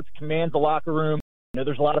that Hurts commands the locker room.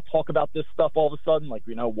 There's a lot of talk about this stuff all of a sudden. Like,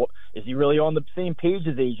 what is he really on the same page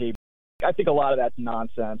as AJ? I think a lot of that's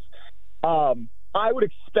nonsense. I would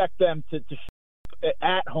expect them to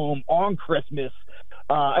at home on Christmas.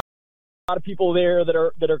 A lot of people there that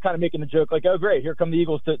are kind of making the joke, like, oh great, here come the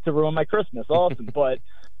Eagles to ruin my Christmas. Awesome. But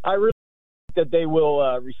I really think that they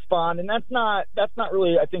will respond, and that's not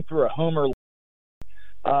really, I think, through a homer.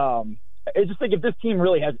 I just think if this team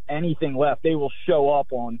really has anything left, they will show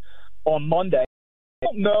up on Monday. I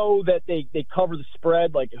don't know that they cover the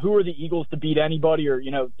spread. Like, who are the Eagles to beat anybody, or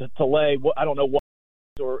to lay? I don't know what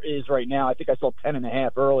or is right now. I think I saw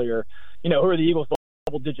 10.5 earlier. Who are the Eagles to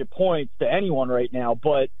double-digit points to anyone right now?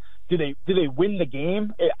 But do they win the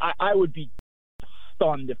game? I would be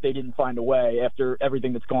stunned if they didn't find a way after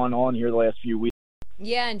everything that's gone on here the last few weeks.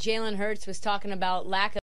 Yeah, and Jalen Hurts was talking about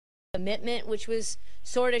lack of commitment, which was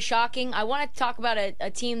sort of shocking. I want to talk about a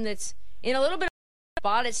team that's in a little bit of a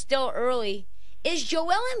spot. It's still early. Is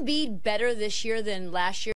Joel Embiid better this year than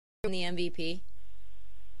last year in the MVP?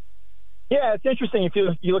 Yeah, it's interesting. If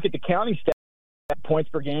you look at the counting stats, points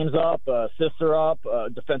per game's up, assists are up,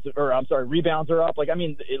 rebounds are up. Like, I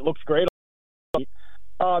mean, it looks great.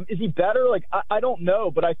 Is he better? Like, I don't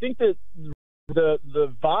know, but I think that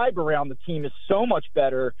the vibe around the team is so much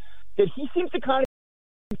better that he seems to kind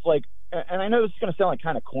of like, and I know this is going to sound like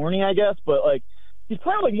kind of corny, I guess, but like, he's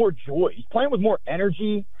playing with like more joy. He's playing with more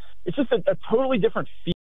energy. It's just a totally different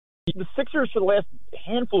feel. The Sixers for the last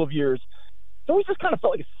handful of years, it's always just kind of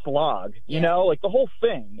felt like a slog, you know, like the whole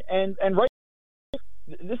thing. And right,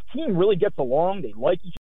 this team really gets along. They like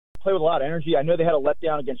each other, play with a lot of energy. I know they had a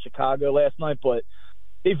letdown against Chicago last night, but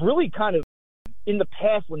they've really kind of, in the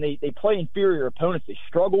past, when they play inferior opponents, they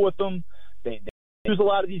struggle with them. They lose a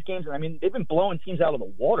lot of these games. And I mean, they've been blowing teams out of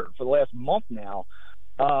the water for the last month now.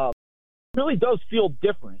 It really does feel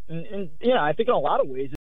different. And yeah, I think in a lot of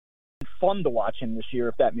ways, it's fun to watch him this year,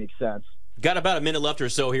 if that makes sense. Got about a minute left or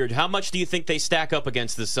so here. How much do you think they stack up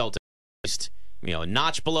against the Celtics? You know, a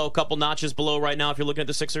notch below, a couple notches below right now if you're looking at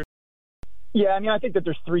the Sixers? Yeah, I mean, I think that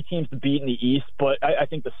there's 3 teams to beat in the East, but I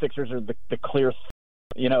think the Sixers are the clear,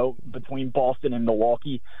 you know, between Boston and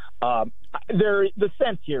Milwaukee. The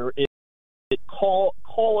sense here is call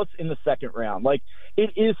us in the second round. Like,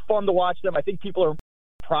 it is fun to watch them. I think people are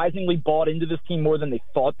surprisingly bought into this team more than they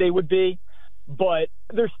thought they would be, but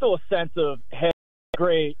there's still a sense of, hey,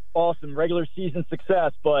 great, awesome, regular season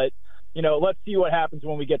success, but, you know, let's see what happens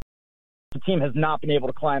when we get. The team has not been able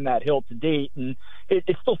to climb that hill to date, and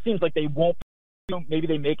it still seems like they won't. You know, maybe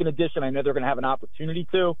they make an addition. I know they're going to have an opportunity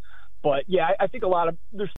to, but yeah, I think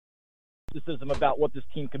there's criticism about what this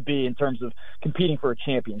team could be in terms of competing for a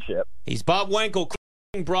championship. He's Bob Wankel,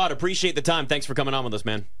 Broad. Appreciate the time. Thanks for coming on with us,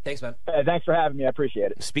 man. Thanks, man. Thanks for having me. I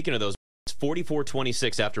appreciate it. Speaking of those, it's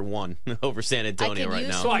 44-26 after 1 over San Antonio right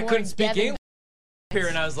now. So I couldn't speak English here,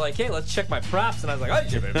 and I was like, hey, let's check my props, and I was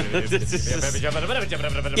like,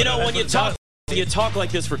 you know, when you talk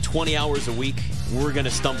like this for 20 hours a week, we're going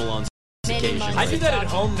to stumble on occasion. I do that at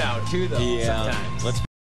home now, too, though, sometimes.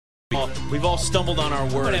 We've all stumbled on our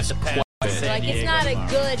words quite a bit. Like, it's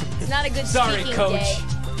not a good Sorry, speaking Coach. day.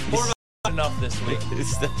 More of enough this week.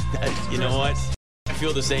 You know what? I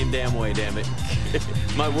feel the same damn way, damn it.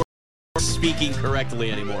 My words aren't speaking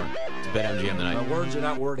correctly anymore. It's BetMGM tonight. My words are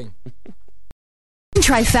not wording.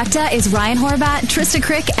 Trifecta is Ryan Horvat, Trista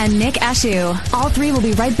Crick, and Nick Ashew. All 3 will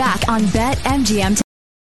be right back on BetMGM,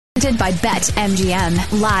 presented by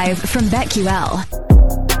BetMGM, live from BetQL.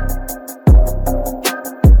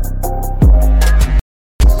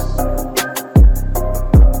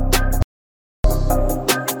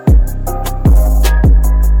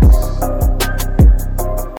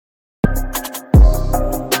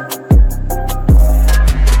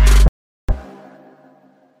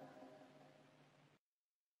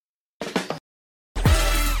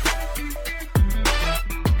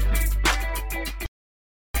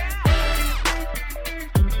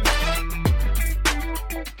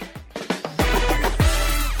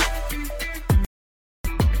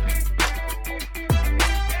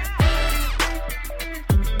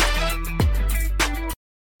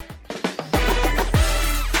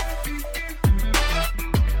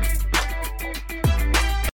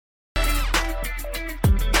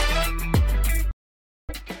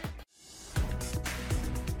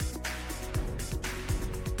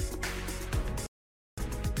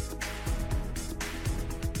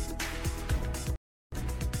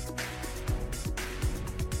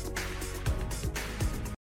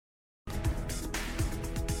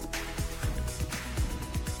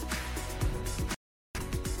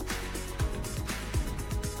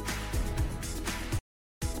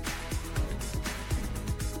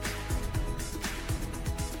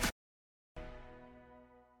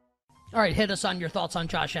 All right, hit us on your thoughts on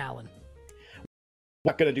Josh Allen.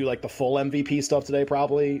 Not going to do like the full MVP stuff today,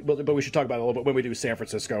 probably, but we should talk about it a little bit when we do San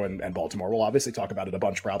Francisco and Baltimore. We'll obviously talk about it a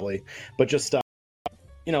bunch, probably, but just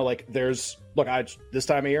you know, like this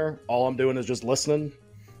time of year, all I'm doing is just listening.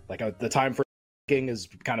 Like the time for thinking is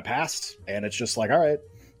kind of past, and it's just like, all right,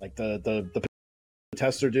 like the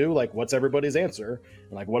tests are due. Like, what's everybody's answer,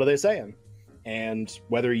 and like, what are they saying? And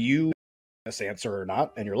whether you this answer or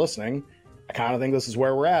not, and you're listening, I kind of think this is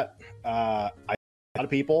where we're at. A lot of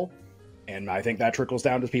people, and I think that trickles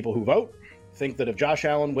down to people who vote, think that if Josh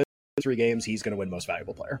Allen wins 3 games, he's going to win Most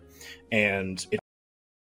Valuable Player. And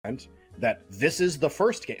that this is the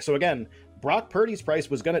first game. So again, Brock Purdy's price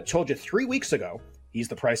was told you 3 weeks ago, he's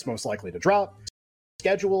the price most likely to drop.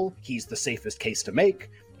 Schedule, he's the safest case to make.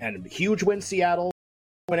 And huge win Seattle,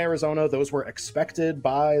 win Arizona, those were expected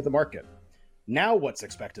by the market. Now what's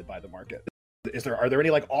expected by the market? Are there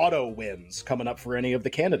any like auto wins coming up for any of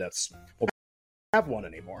the candidates? Well, they don't have one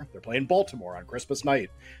anymore. They're playing Baltimore on Christmas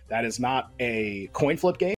night. That is not a coin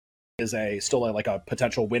flip game. is still a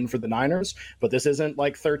potential win for the Niners, but this isn't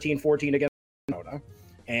like 13-14 against Arizona.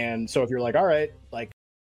 And so if you're like, all right, like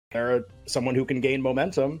they're someone who can gain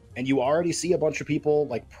momentum, and you already see a bunch of people,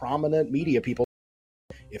 like prominent media people,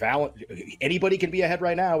 if anybody can be ahead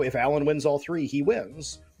right now, if Allen wins all three, he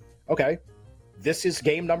wins. Okay, this is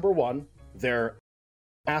game number 1. They're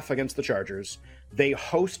half against the Chargers. They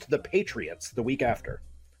host the Patriots the week after.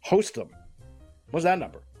 Host them. What's that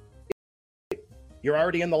number? You're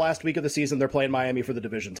already in the last week of the season. They're playing Miami for the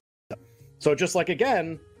division. So just like,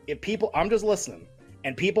 again, if people, I'm just listening,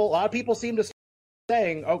 and a lot of people seem to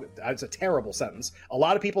saying, oh, that's a terrible sentence. A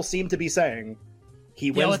lot of people seem to be saying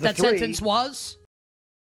he wins you know what the that three. sentence was?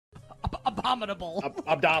 Abominable.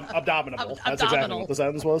 Abominable. That's exactly what the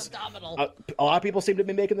sentence was. A lot of people seem to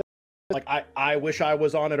be making the, like, I wish I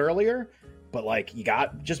was on it earlier, but like, you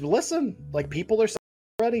got, just listen. Like, people are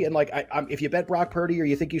ready, and like, if you bet Brock Purdy or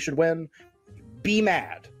you think you should win, be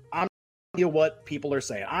mad. I'm telling you what people are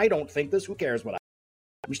saying. I don't think this. Who cares what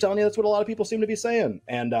I'm just telling you, that's what a lot of people seem to be saying.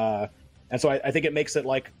 And so I think it makes it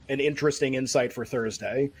like an interesting insight for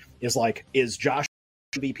Thursday is Josh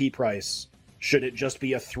MVP price, should it just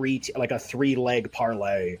be a 3-leg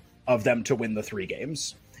parlay of them to win the 3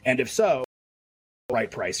 games? And if so, right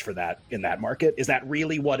price for that in that market? Is that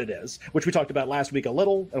really what it is? Which we talked about last week a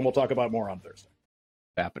little, and we'll talk about more on Thursday.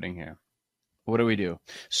 Happening here. What do we do?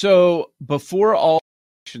 So before all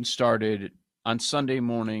action started on Sunday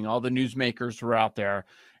morning, all the newsmakers were out there.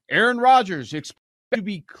 Aaron Rodgers expected to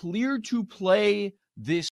be cleared to play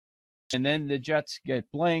this, and then the Jets get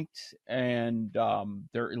blanked and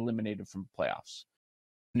they're eliminated from playoffs.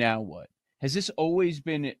 Now what? Has this always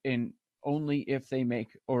been an only if they make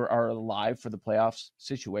or are alive for the playoffs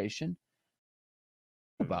situation?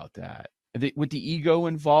 About that, with the ego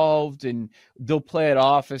involved, and they'll play it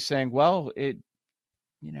off as saying, well, it's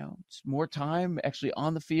more time actually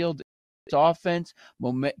on the field. It's offense,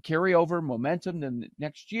 carryover momentum. Then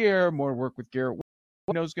next year, more work with Garrett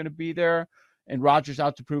is going to be there, and Rodgers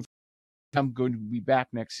out to prove I'm going to be back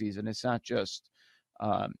next season. It's not just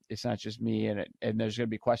me, and there's going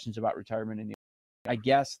to be questions about retirement. I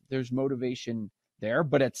guess there's motivation there,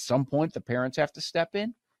 but at some point the parents have to step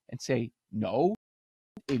in and say, no,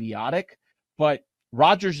 idiotic. But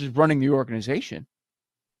Rodgers is running the organization.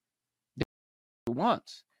 He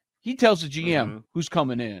wants. He tells the GM who's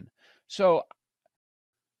coming in. So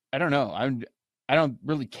I don't know. I don't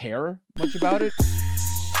really care much about it.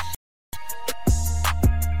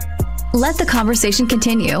 Let the conversation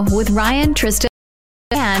continue with Ryan, Tristan,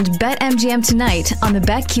 and BetMGM tonight on the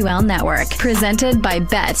BetQL network, presented by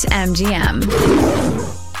BetMGM.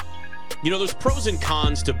 There's pros and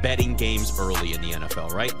cons to betting games early in the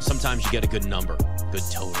NFL, right? Sometimes you get a good number, good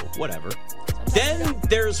total, whatever. Then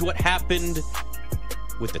there's what happened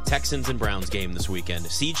with the Texans and Browns game this weekend.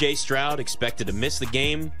 C.J. Stroud expected to miss the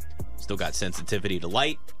game. Still got sensitivity to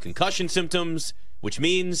light, concussion symptoms, which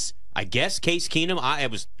means, I guess, Case Keenum. I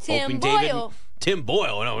was hoping Tim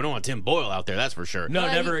Boyle. No, we don't want Tim Boyle out there, that's for sure. No,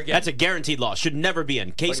 never again. That's a guaranteed loss. Should never be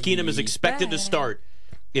in. Case Keenum is expected to start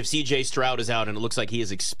if C.J. Stroud is out, and it looks like he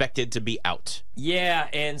is expected to be out. Yeah,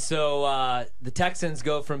 and so the Texans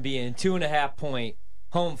go from being 2.5-point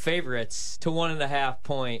home favorites to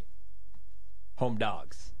 1.5-point home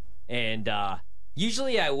dogs. And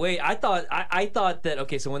usually I wait. I thought that,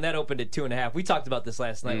 okay, so when that opened at 2.5, we talked about this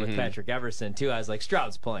last night with Patrick Everson too. I was like,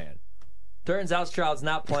 Stroud's playing. Turns out Stroud's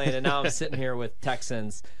not playing, and now I'm sitting here with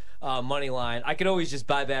Texans money line. I could always just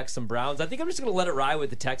buy back some Browns. I think I'm just going to let it ride with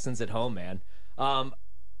the Texans at home, man.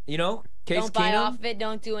 Case don't buy Keenum, off of it.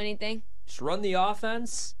 Don't do anything. Just run the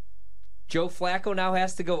offense. Joe Flacco now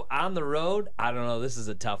has to go on the road. I don't know. This is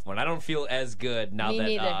a tough one. I don't feel as good now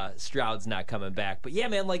that Stroud's not coming back. But yeah,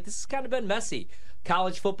 man, this has kind of been messy.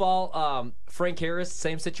 College football, Frank Harris,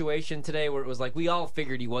 same situation today where it was like we all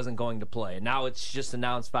figured he wasn't going to play. And now it's just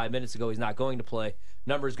announced 5 minutes ago he's not going to play.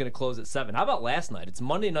 Number is going to close at 7. How about last night? It's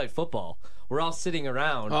Monday Night Football. We're all sitting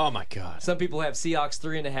around. Oh, my God. Some people have Seahawks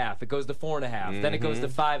 3.5. It goes to 4.5. Then it goes to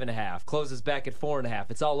 5.5. Closes back at 4.5.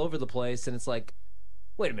 It's all over the place. And it's like,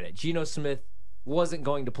 wait a minute. Geno Smith wasn't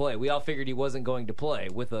going to play. We all figured he wasn't going to play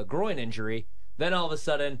with a groin injury. Then all of a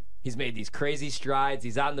sudden, he's made these crazy strides.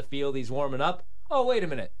 He's on the field. He's warming up. Oh, wait a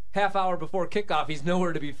minute. Half hour before kickoff, he's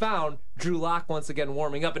nowhere to be found. Drew Lock once again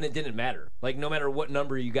warming up, and it didn't matter. No matter what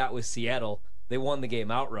number you got with Seattle, they won the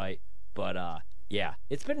game outright. But yeah,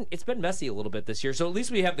 it's been messy a little bit this year. So at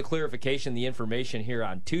least we have the clarification, the information here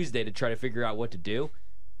on Tuesday to try to figure out what to do.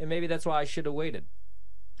 And maybe that's why I should have waited.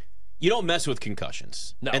 You don't mess with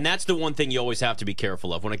concussions. No. And that's the one thing you always have to be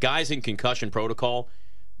careful of. When a guy's in concussion protocol,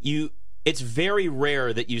 it's very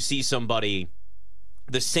rare that you see somebody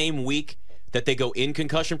the same week that they go in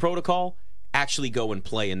concussion protocol actually go and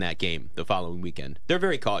play in that game the following weekend. They're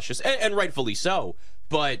very cautious, and rightfully so,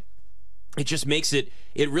 but it just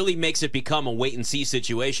really makes it become a wait-and-see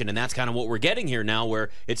situation, and that's kind of what we're getting here now, where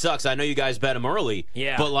it sucks. I know you guys bet them early,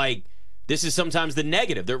 but, this is sometimes the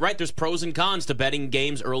negative. There's pros and cons to betting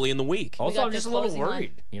games early in the week. Also, I'm just a little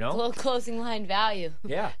worried, A little closing line value.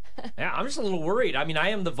 Yeah, I'm just a little worried. I mean, I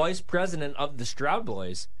am the vice president of the Stroud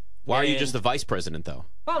Boys. Why are you just the vice president, though?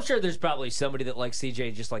 Well, I'm sure there's probably somebody that likes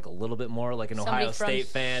CJ just like a little bit more, like an Ohio State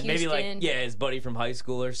fan. Houston. Maybe his buddy from high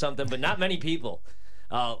school or something, but not many people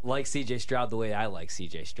like CJ Stroud the way I like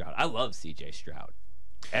CJ Stroud. I love CJ Stroud.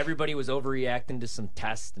 Everybody was overreacting to some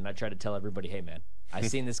tests, and I tried to tell everybody, hey, man, I've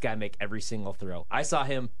seen this guy make every single throw. I saw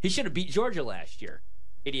him. He should have beat Georgia last year.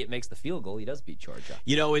 Idiot makes the field goal. He does beat Georgia.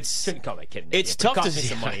 Shouldn't call that kid an It's idiot, tough to to see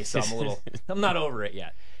some money, so I'm not over it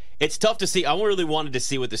yet. It's tough to see. I really wanted to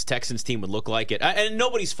see what this Texans team would look like. And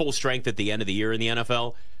nobody's full strength at the end of the year in the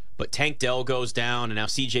NFL. But Tank Dell goes down, and now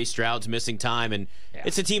C.J. Stroud's missing time. And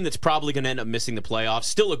it's a team that's probably going to end up missing the playoffs.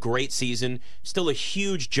 Still a great season. Still a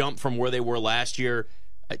huge jump from where they were last year.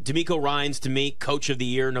 D'Amico Ryans, to me, coach of the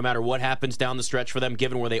year, no matter what happens down the stretch for them,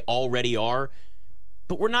 given where they already are.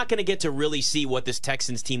 But we're not going to get to really see what this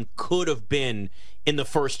Texans team could have been in the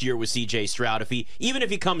first year with C.J. Stroud. Even if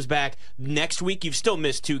he comes back next week, you've still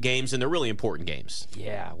missed 2 games, and they're really important games.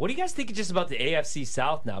 Yeah. What do you guys think just about the AFC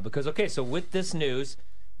South now? Because, so with this news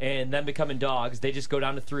and them becoming dogs, they just go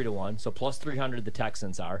down to 3-1. So plus 300 the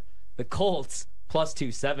Texans are. The Colts plus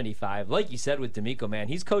 275. Like you said with D'Amico, man,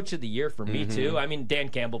 he's coach of the year for me, too. I mean, Dan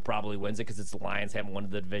Campbell probably wins it because it's the Lions, haven't won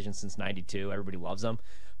the division since 92. Everybody loves them.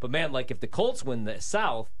 But, man, if the Colts win the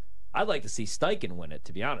South, I'd like to see Steichen win it,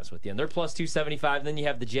 to be honest with you. And they're plus 275. Then you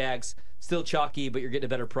have the Jags, still chalky, but you're getting a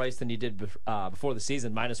better price than you did before the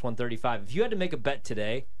season, minus 135. If you had to make a bet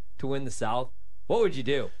today to win the South, what would you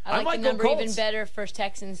do? I like the number even better for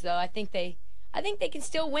Texans, though. I think they can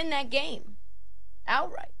still win that game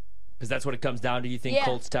outright. Because that's what it comes down to, you think,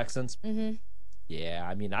 Colts, Texans? Mm-hmm. Yeah,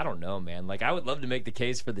 I mean, I don't know, man. I would love to make the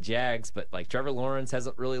case for the Jags, but, Trevor Lawrence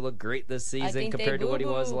hasn't really looked great this season compared to what he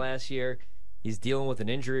was last year. He's dealing with an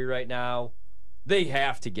injury right now. They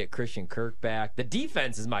have to get Christian Kirk back. The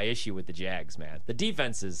defense is my issue with the Jags, man. The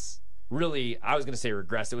defense is really, I was going to say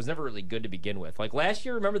regressed. It was never really good to begin with. Last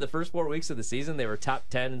year, remember the first 4 weeks of the season, they were top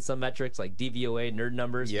 10 in some metrics, like DVOA, nerd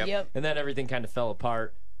numbers. Yep. And then everything kind of fell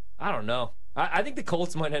apart. I don't know. I think the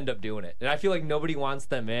Colts might end up doing it. And I feel like nobody wants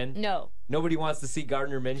them in. No. Nobody wants to see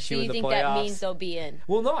Gardner Minshew in the playoffs. Do you think that means they'll be in?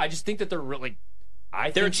 Well, no. I just think that they're really...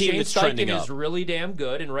 They're a team that's trending up. Is really damn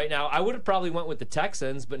good. And right now, I would have probably went with the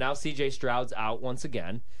Texans, but now C.J. Stroud's out once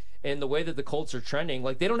again. And the way that the Colts are trending,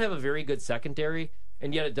 they don't have a very good secondary,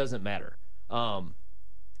 and yet it doesn't matter.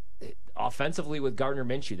 Offensively with Gardner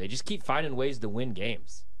Minshew, they just keep finding ways to win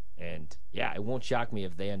games. And, yeah, it won't shock me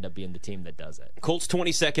if they end up being the team that does it. Colts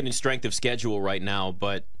 22nd in strength of schedule right now,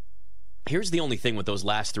 but here's the only thing with those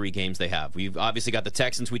last 3 games they have. We've obviously got the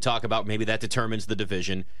Texans we talk about. Maybe that determines the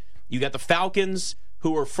division. You got the Falcons,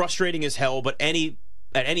 who are frustrating as hell, but at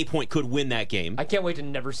any point could win that game. I can't wait to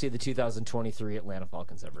never see the 2023 Atlanta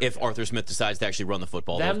Falcons ever if again. Arthur Smith decides to actually run the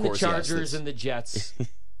football. Them, of course, the Chargers, and the Jets,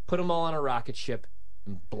 put them all on a rocket ship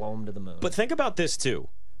and blow them to the moon. But think about this, too.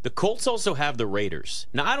 The Colts also have the Raiders.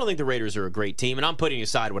 Now, I don't think the Raiders are a great team, and I'm putting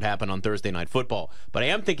aside what happened on Thursday Night Football, but I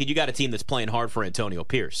am thinking you got a team that's playing hard for Antonio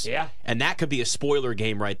Pierce. Yeah. And that could be a spoiler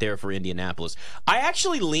game right there for Indianapolis. I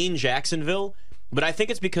actually lean Jacksonville, but I think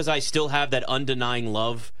it's because I still have that undenying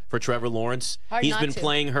love for Trevor Lawrence. He's been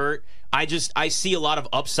playing hurt. I see a lot of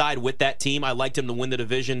upside with that team. I liked him to win the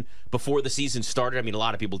division before the season started. I mean, a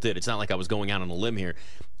lot of people did. It's not like I was going out on a limb here.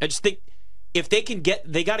 I just think if they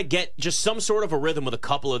got to get just some sort of a rhythm with a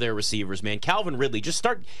couple of their receivers, man. Calvin Ridley,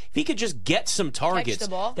 if he could just get some targets, catch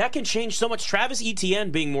the ball. That can change so much. Travis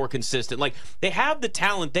Etienne being more consistent. They have the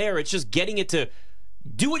talent there. It's just getting it to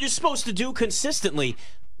do what you're supposed to do consistently.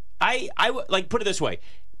 I put it this way.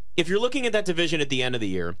 If you're looking at that division at the end of the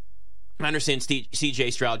year, I understand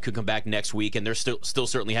C.J. Stroud could come back next week, and they're still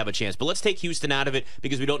certainly have a chance. But let's take Houston out of it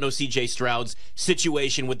because we don't know C.J. Stroud's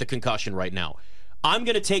situation with the concussion right now. I'm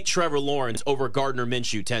going to take Trevor Lawrence over Gardner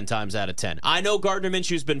Minshew 10 times out of 10. I know Gardner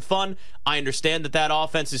Minshew's been fun. I understand that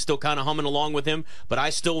offense is still kind of humming along with him, but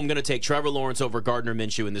I still am going to take Trevor Lawrence over Gardner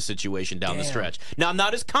Minshew in this situation down the stretch. Now, I'm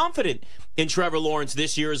not as confident in Trevor Lawrence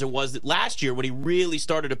this year as it was last year when he really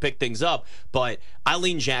started to pick things up, but I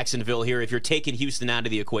lean Jacksonville here if you're taking Houston out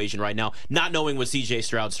of the equation right now, not knowing what C.J.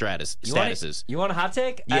 Stroud's status is. You want a hot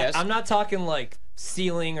take? Yes. I'm not talking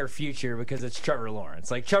ceiling or future because it's Trevor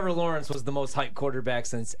Lawrence. Trevor Lawrence was the most hyped quarterback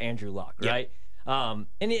since Andrew Luck, right? And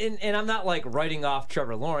I'm not like writing off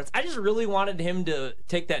Trevor Lawrence. I just really wanted him to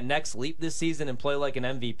take that next leap this season and play like an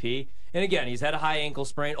MVP. And again, he's had a high ankle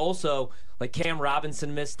sprain. Also, like Cam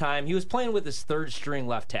Robinson missed time. He was playing with his third string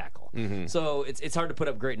left tackle. So it's hard to put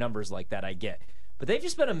up great numbers like that, I get. But they've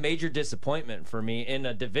just been a major disappointment for me in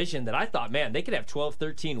a division that I thought, man, they could have 12,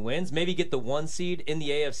 13 wins, maybe get the 1 seed in the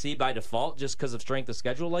AFC by default just because of strength of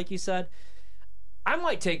schedule, like you said. I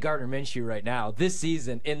might take Gardner Minshew right now this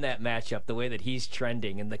season in that matchup, the way that he's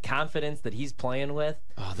trending and the confidence that he's playing with.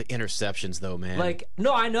 Oh, the interceptions, though, man. Like,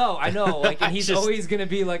 no, I know. Like, and he's always going to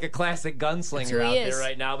be like a classic gunslinger out there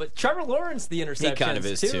right now. But Trevor Lawrence, the interceptions, he kind of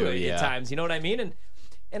is too, at times. You know what I mean?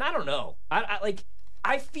 And I don't know.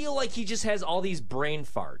 I feel like he just has all these brain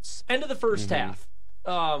farts. End of the first half.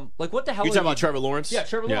 Like, what the hell? You're talking about Trevor Lawrence? Yeah,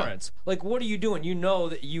 Trevor Lawrence. Like, what are you doing? You know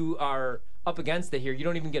that you are up against it here. You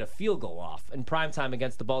don't even get a field goal off in primetime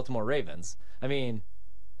against the Baltimore Ravens. I mean,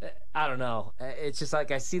 I don't know. It's just like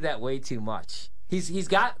I see that way too much. He's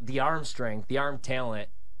got the arm strength, the arm talent.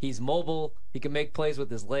 He's mobile. He can make plays with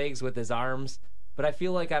his legs, with his arms. But I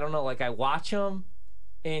feel like, I don't know, like I watch him,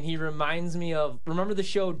 and he reminds me of, remember the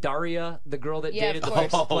show Daria, the girl that dated the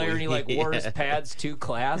football player, and he like wore his pads to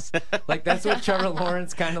class? Like, that's what Trevor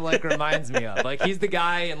Lawrence kind of like reminds me of. Like, he's the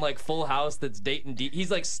guy in like Full House that's dating he's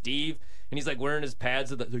like Steve, and he's like wearing his pads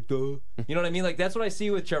like, duh. You know what I mean? Like, that's what I see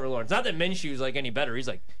with Trevor Lawrence. Not that Minshew's like any better. He's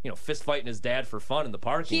like, fist fighting his dad for fun in the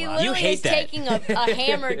parking lot. He literally is taking a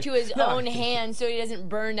hammer to his own hand so he doesn't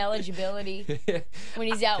burn eligibility when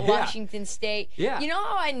he's at Washington State. Yeah. You know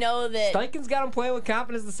how I know that Steichen's got him playing with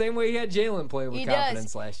confidence the same way he had Jalen play with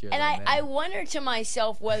confidence last year. And I wonder to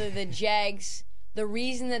myself whether the Jags, the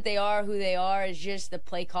reason that they are who they are is just the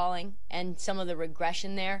play calling and some of the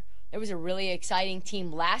regression there. There was a really exciting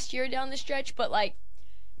team last year down the stretch, but like,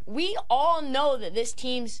 we all know that this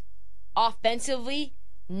team's offensively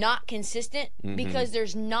not consistent because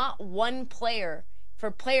there's not one player for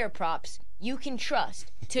player props you can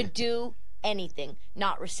trust to do anything.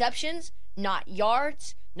 Not receptions, not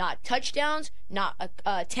yards, not touchdowns, not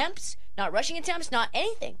attempts, not rushing attempts, not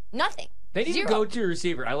anything. Nothing. They need Zero. a go-to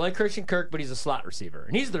receiver. I like Christian Kirk, but he's a slot receiver,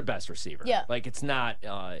 and he's their best receiver. Yeah. Like, it's not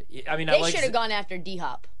I mean, they should have gone after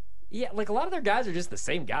D-Hop. Yeah, like a lot of their guys are just the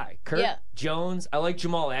same guy. Kirk, Jones. I like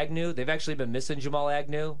Jamal Agnew. They've actually been missing Jamal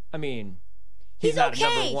Agnew. I mean, he's not a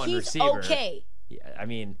number one receiver. He's okay. Yeah, I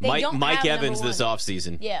mean, Mike Evans this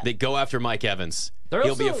offseason. Yeah. They go after Mike Evans.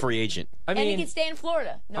 He'll be a free agent. And he can stay in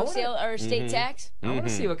Florida. No state tax. I want to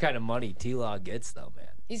see what kind of money T-Law gets, though, man.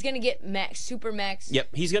 He's going to get super max.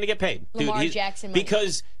 Yep, he's going to get paid. Lamar Jackson money.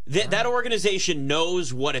 Because that organization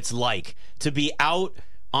knows what it's like to be out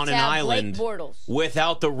on an island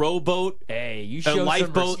without the rowboat, a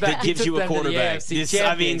lifeboat that gives you a quarterback.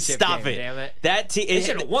 I mean, stop it. Damn it. They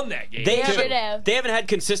should have won that game. They haven't had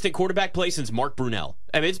consistent quarterback play since Mark Brunell.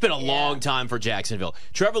 I mean, it's been a long time for Jacksonville.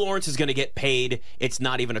 Trevor Lawrence is going to get paid. It's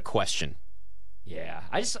not even a question. Yeah,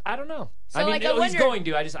 I don't know. So, I mean, like, I wonder, he's going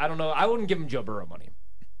to. I don't know. I wouldn't give him Joe Burrow money.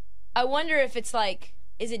 I wonder if it's like,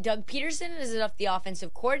 is it Doug Peterson? Is it up the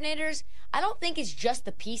offensive coordinators? I don't think it's just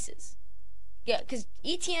the pieces. Yeah, because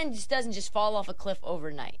ETN just doesn't just fall off a cliff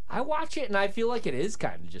overnight. I watch it and I feel like it is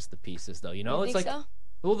kind of just the pieces, though. You know, it's like, so?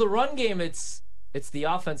 Well, the run game, it's the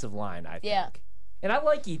offensive line, I think. Yeah. And I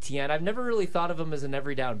like ETN. I've never really thought of him as an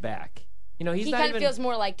every down back. You know, he kind of feels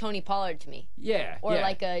more like Tony Pollard to me. Yeah. Or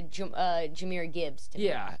like a Jahmyr Gibbs to me.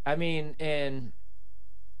 Yeah, I mean, and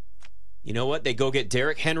you know what? They go get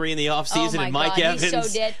Derrick Henry in the offseason and Mike Evans. He's so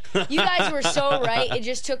dead. You guys were so right. It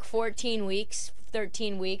just took 13 weeks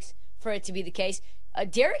for it to be the case.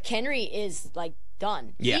 Derrick Henry is like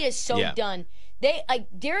done. Yeah. He is so done.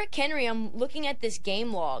 Derrick Henry, I'm looking at this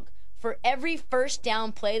game log for every first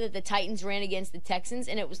down play that the Titans ran against the Texans,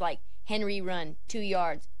 and it was like Henry run 2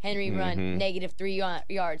 yards, Henry run -3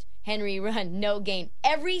 yards, Henry run no gain.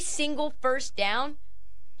 Every single first down,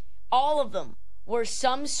 all of them were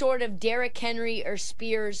some sort of Derrick Henry or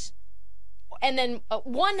Spears, and then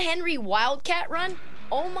one Henry Wildcat run.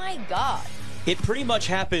 Oh my God! It pretty much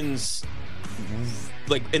happens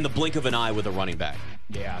like in the blink of an eye with a running back.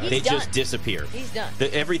 Yeah, they just disappear. He's done.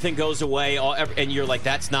 Everything goes away, and you're like,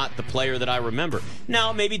 that's not the player that I remember.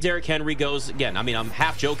 Now, maybe Derrick Henry goes, again, I mean, I'm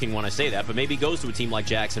half joking when I say that, but maybe he goes to a team like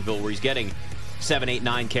Jacksonville where he's getting 7, 8,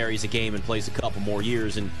 9 carries a game and plays a couple more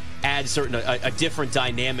years and adds a different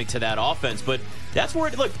dynamic to that offense. But that's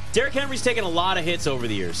where, look, Derrick Henry's taken a lot of hits over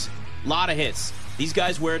the years. A lot of hits. These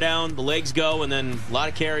guys wear down, the legs go, and then a lot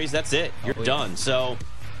of carries, that's it. You're done. So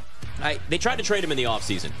they tried to trade him in the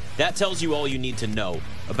offseason. That tells you all you need to know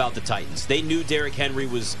about the Titans. They knew Derrick Henry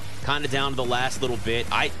was kind of down to the last little bit.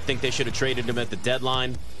 I think they should have traded him at the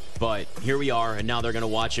deadline, but here we are, and now they're going to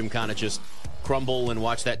watch him kind of just crumble and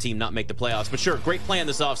watch that team not make the playoffs. But sure, great plan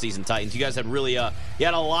this offseason, Titans. You guys had really you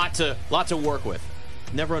had a lot to work with.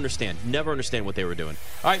 Never understand what they were doing.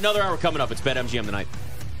 All right, another hour coming up. It's BetMGM tonight.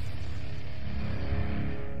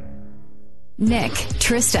 Nick,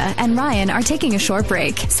 Trista, and Ryan are taking a short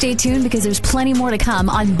break. Stay tuned because there's plenty more to come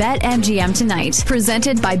on BetMGM tonight.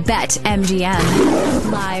 Presented by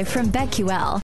BetMGM. Live from BetQL.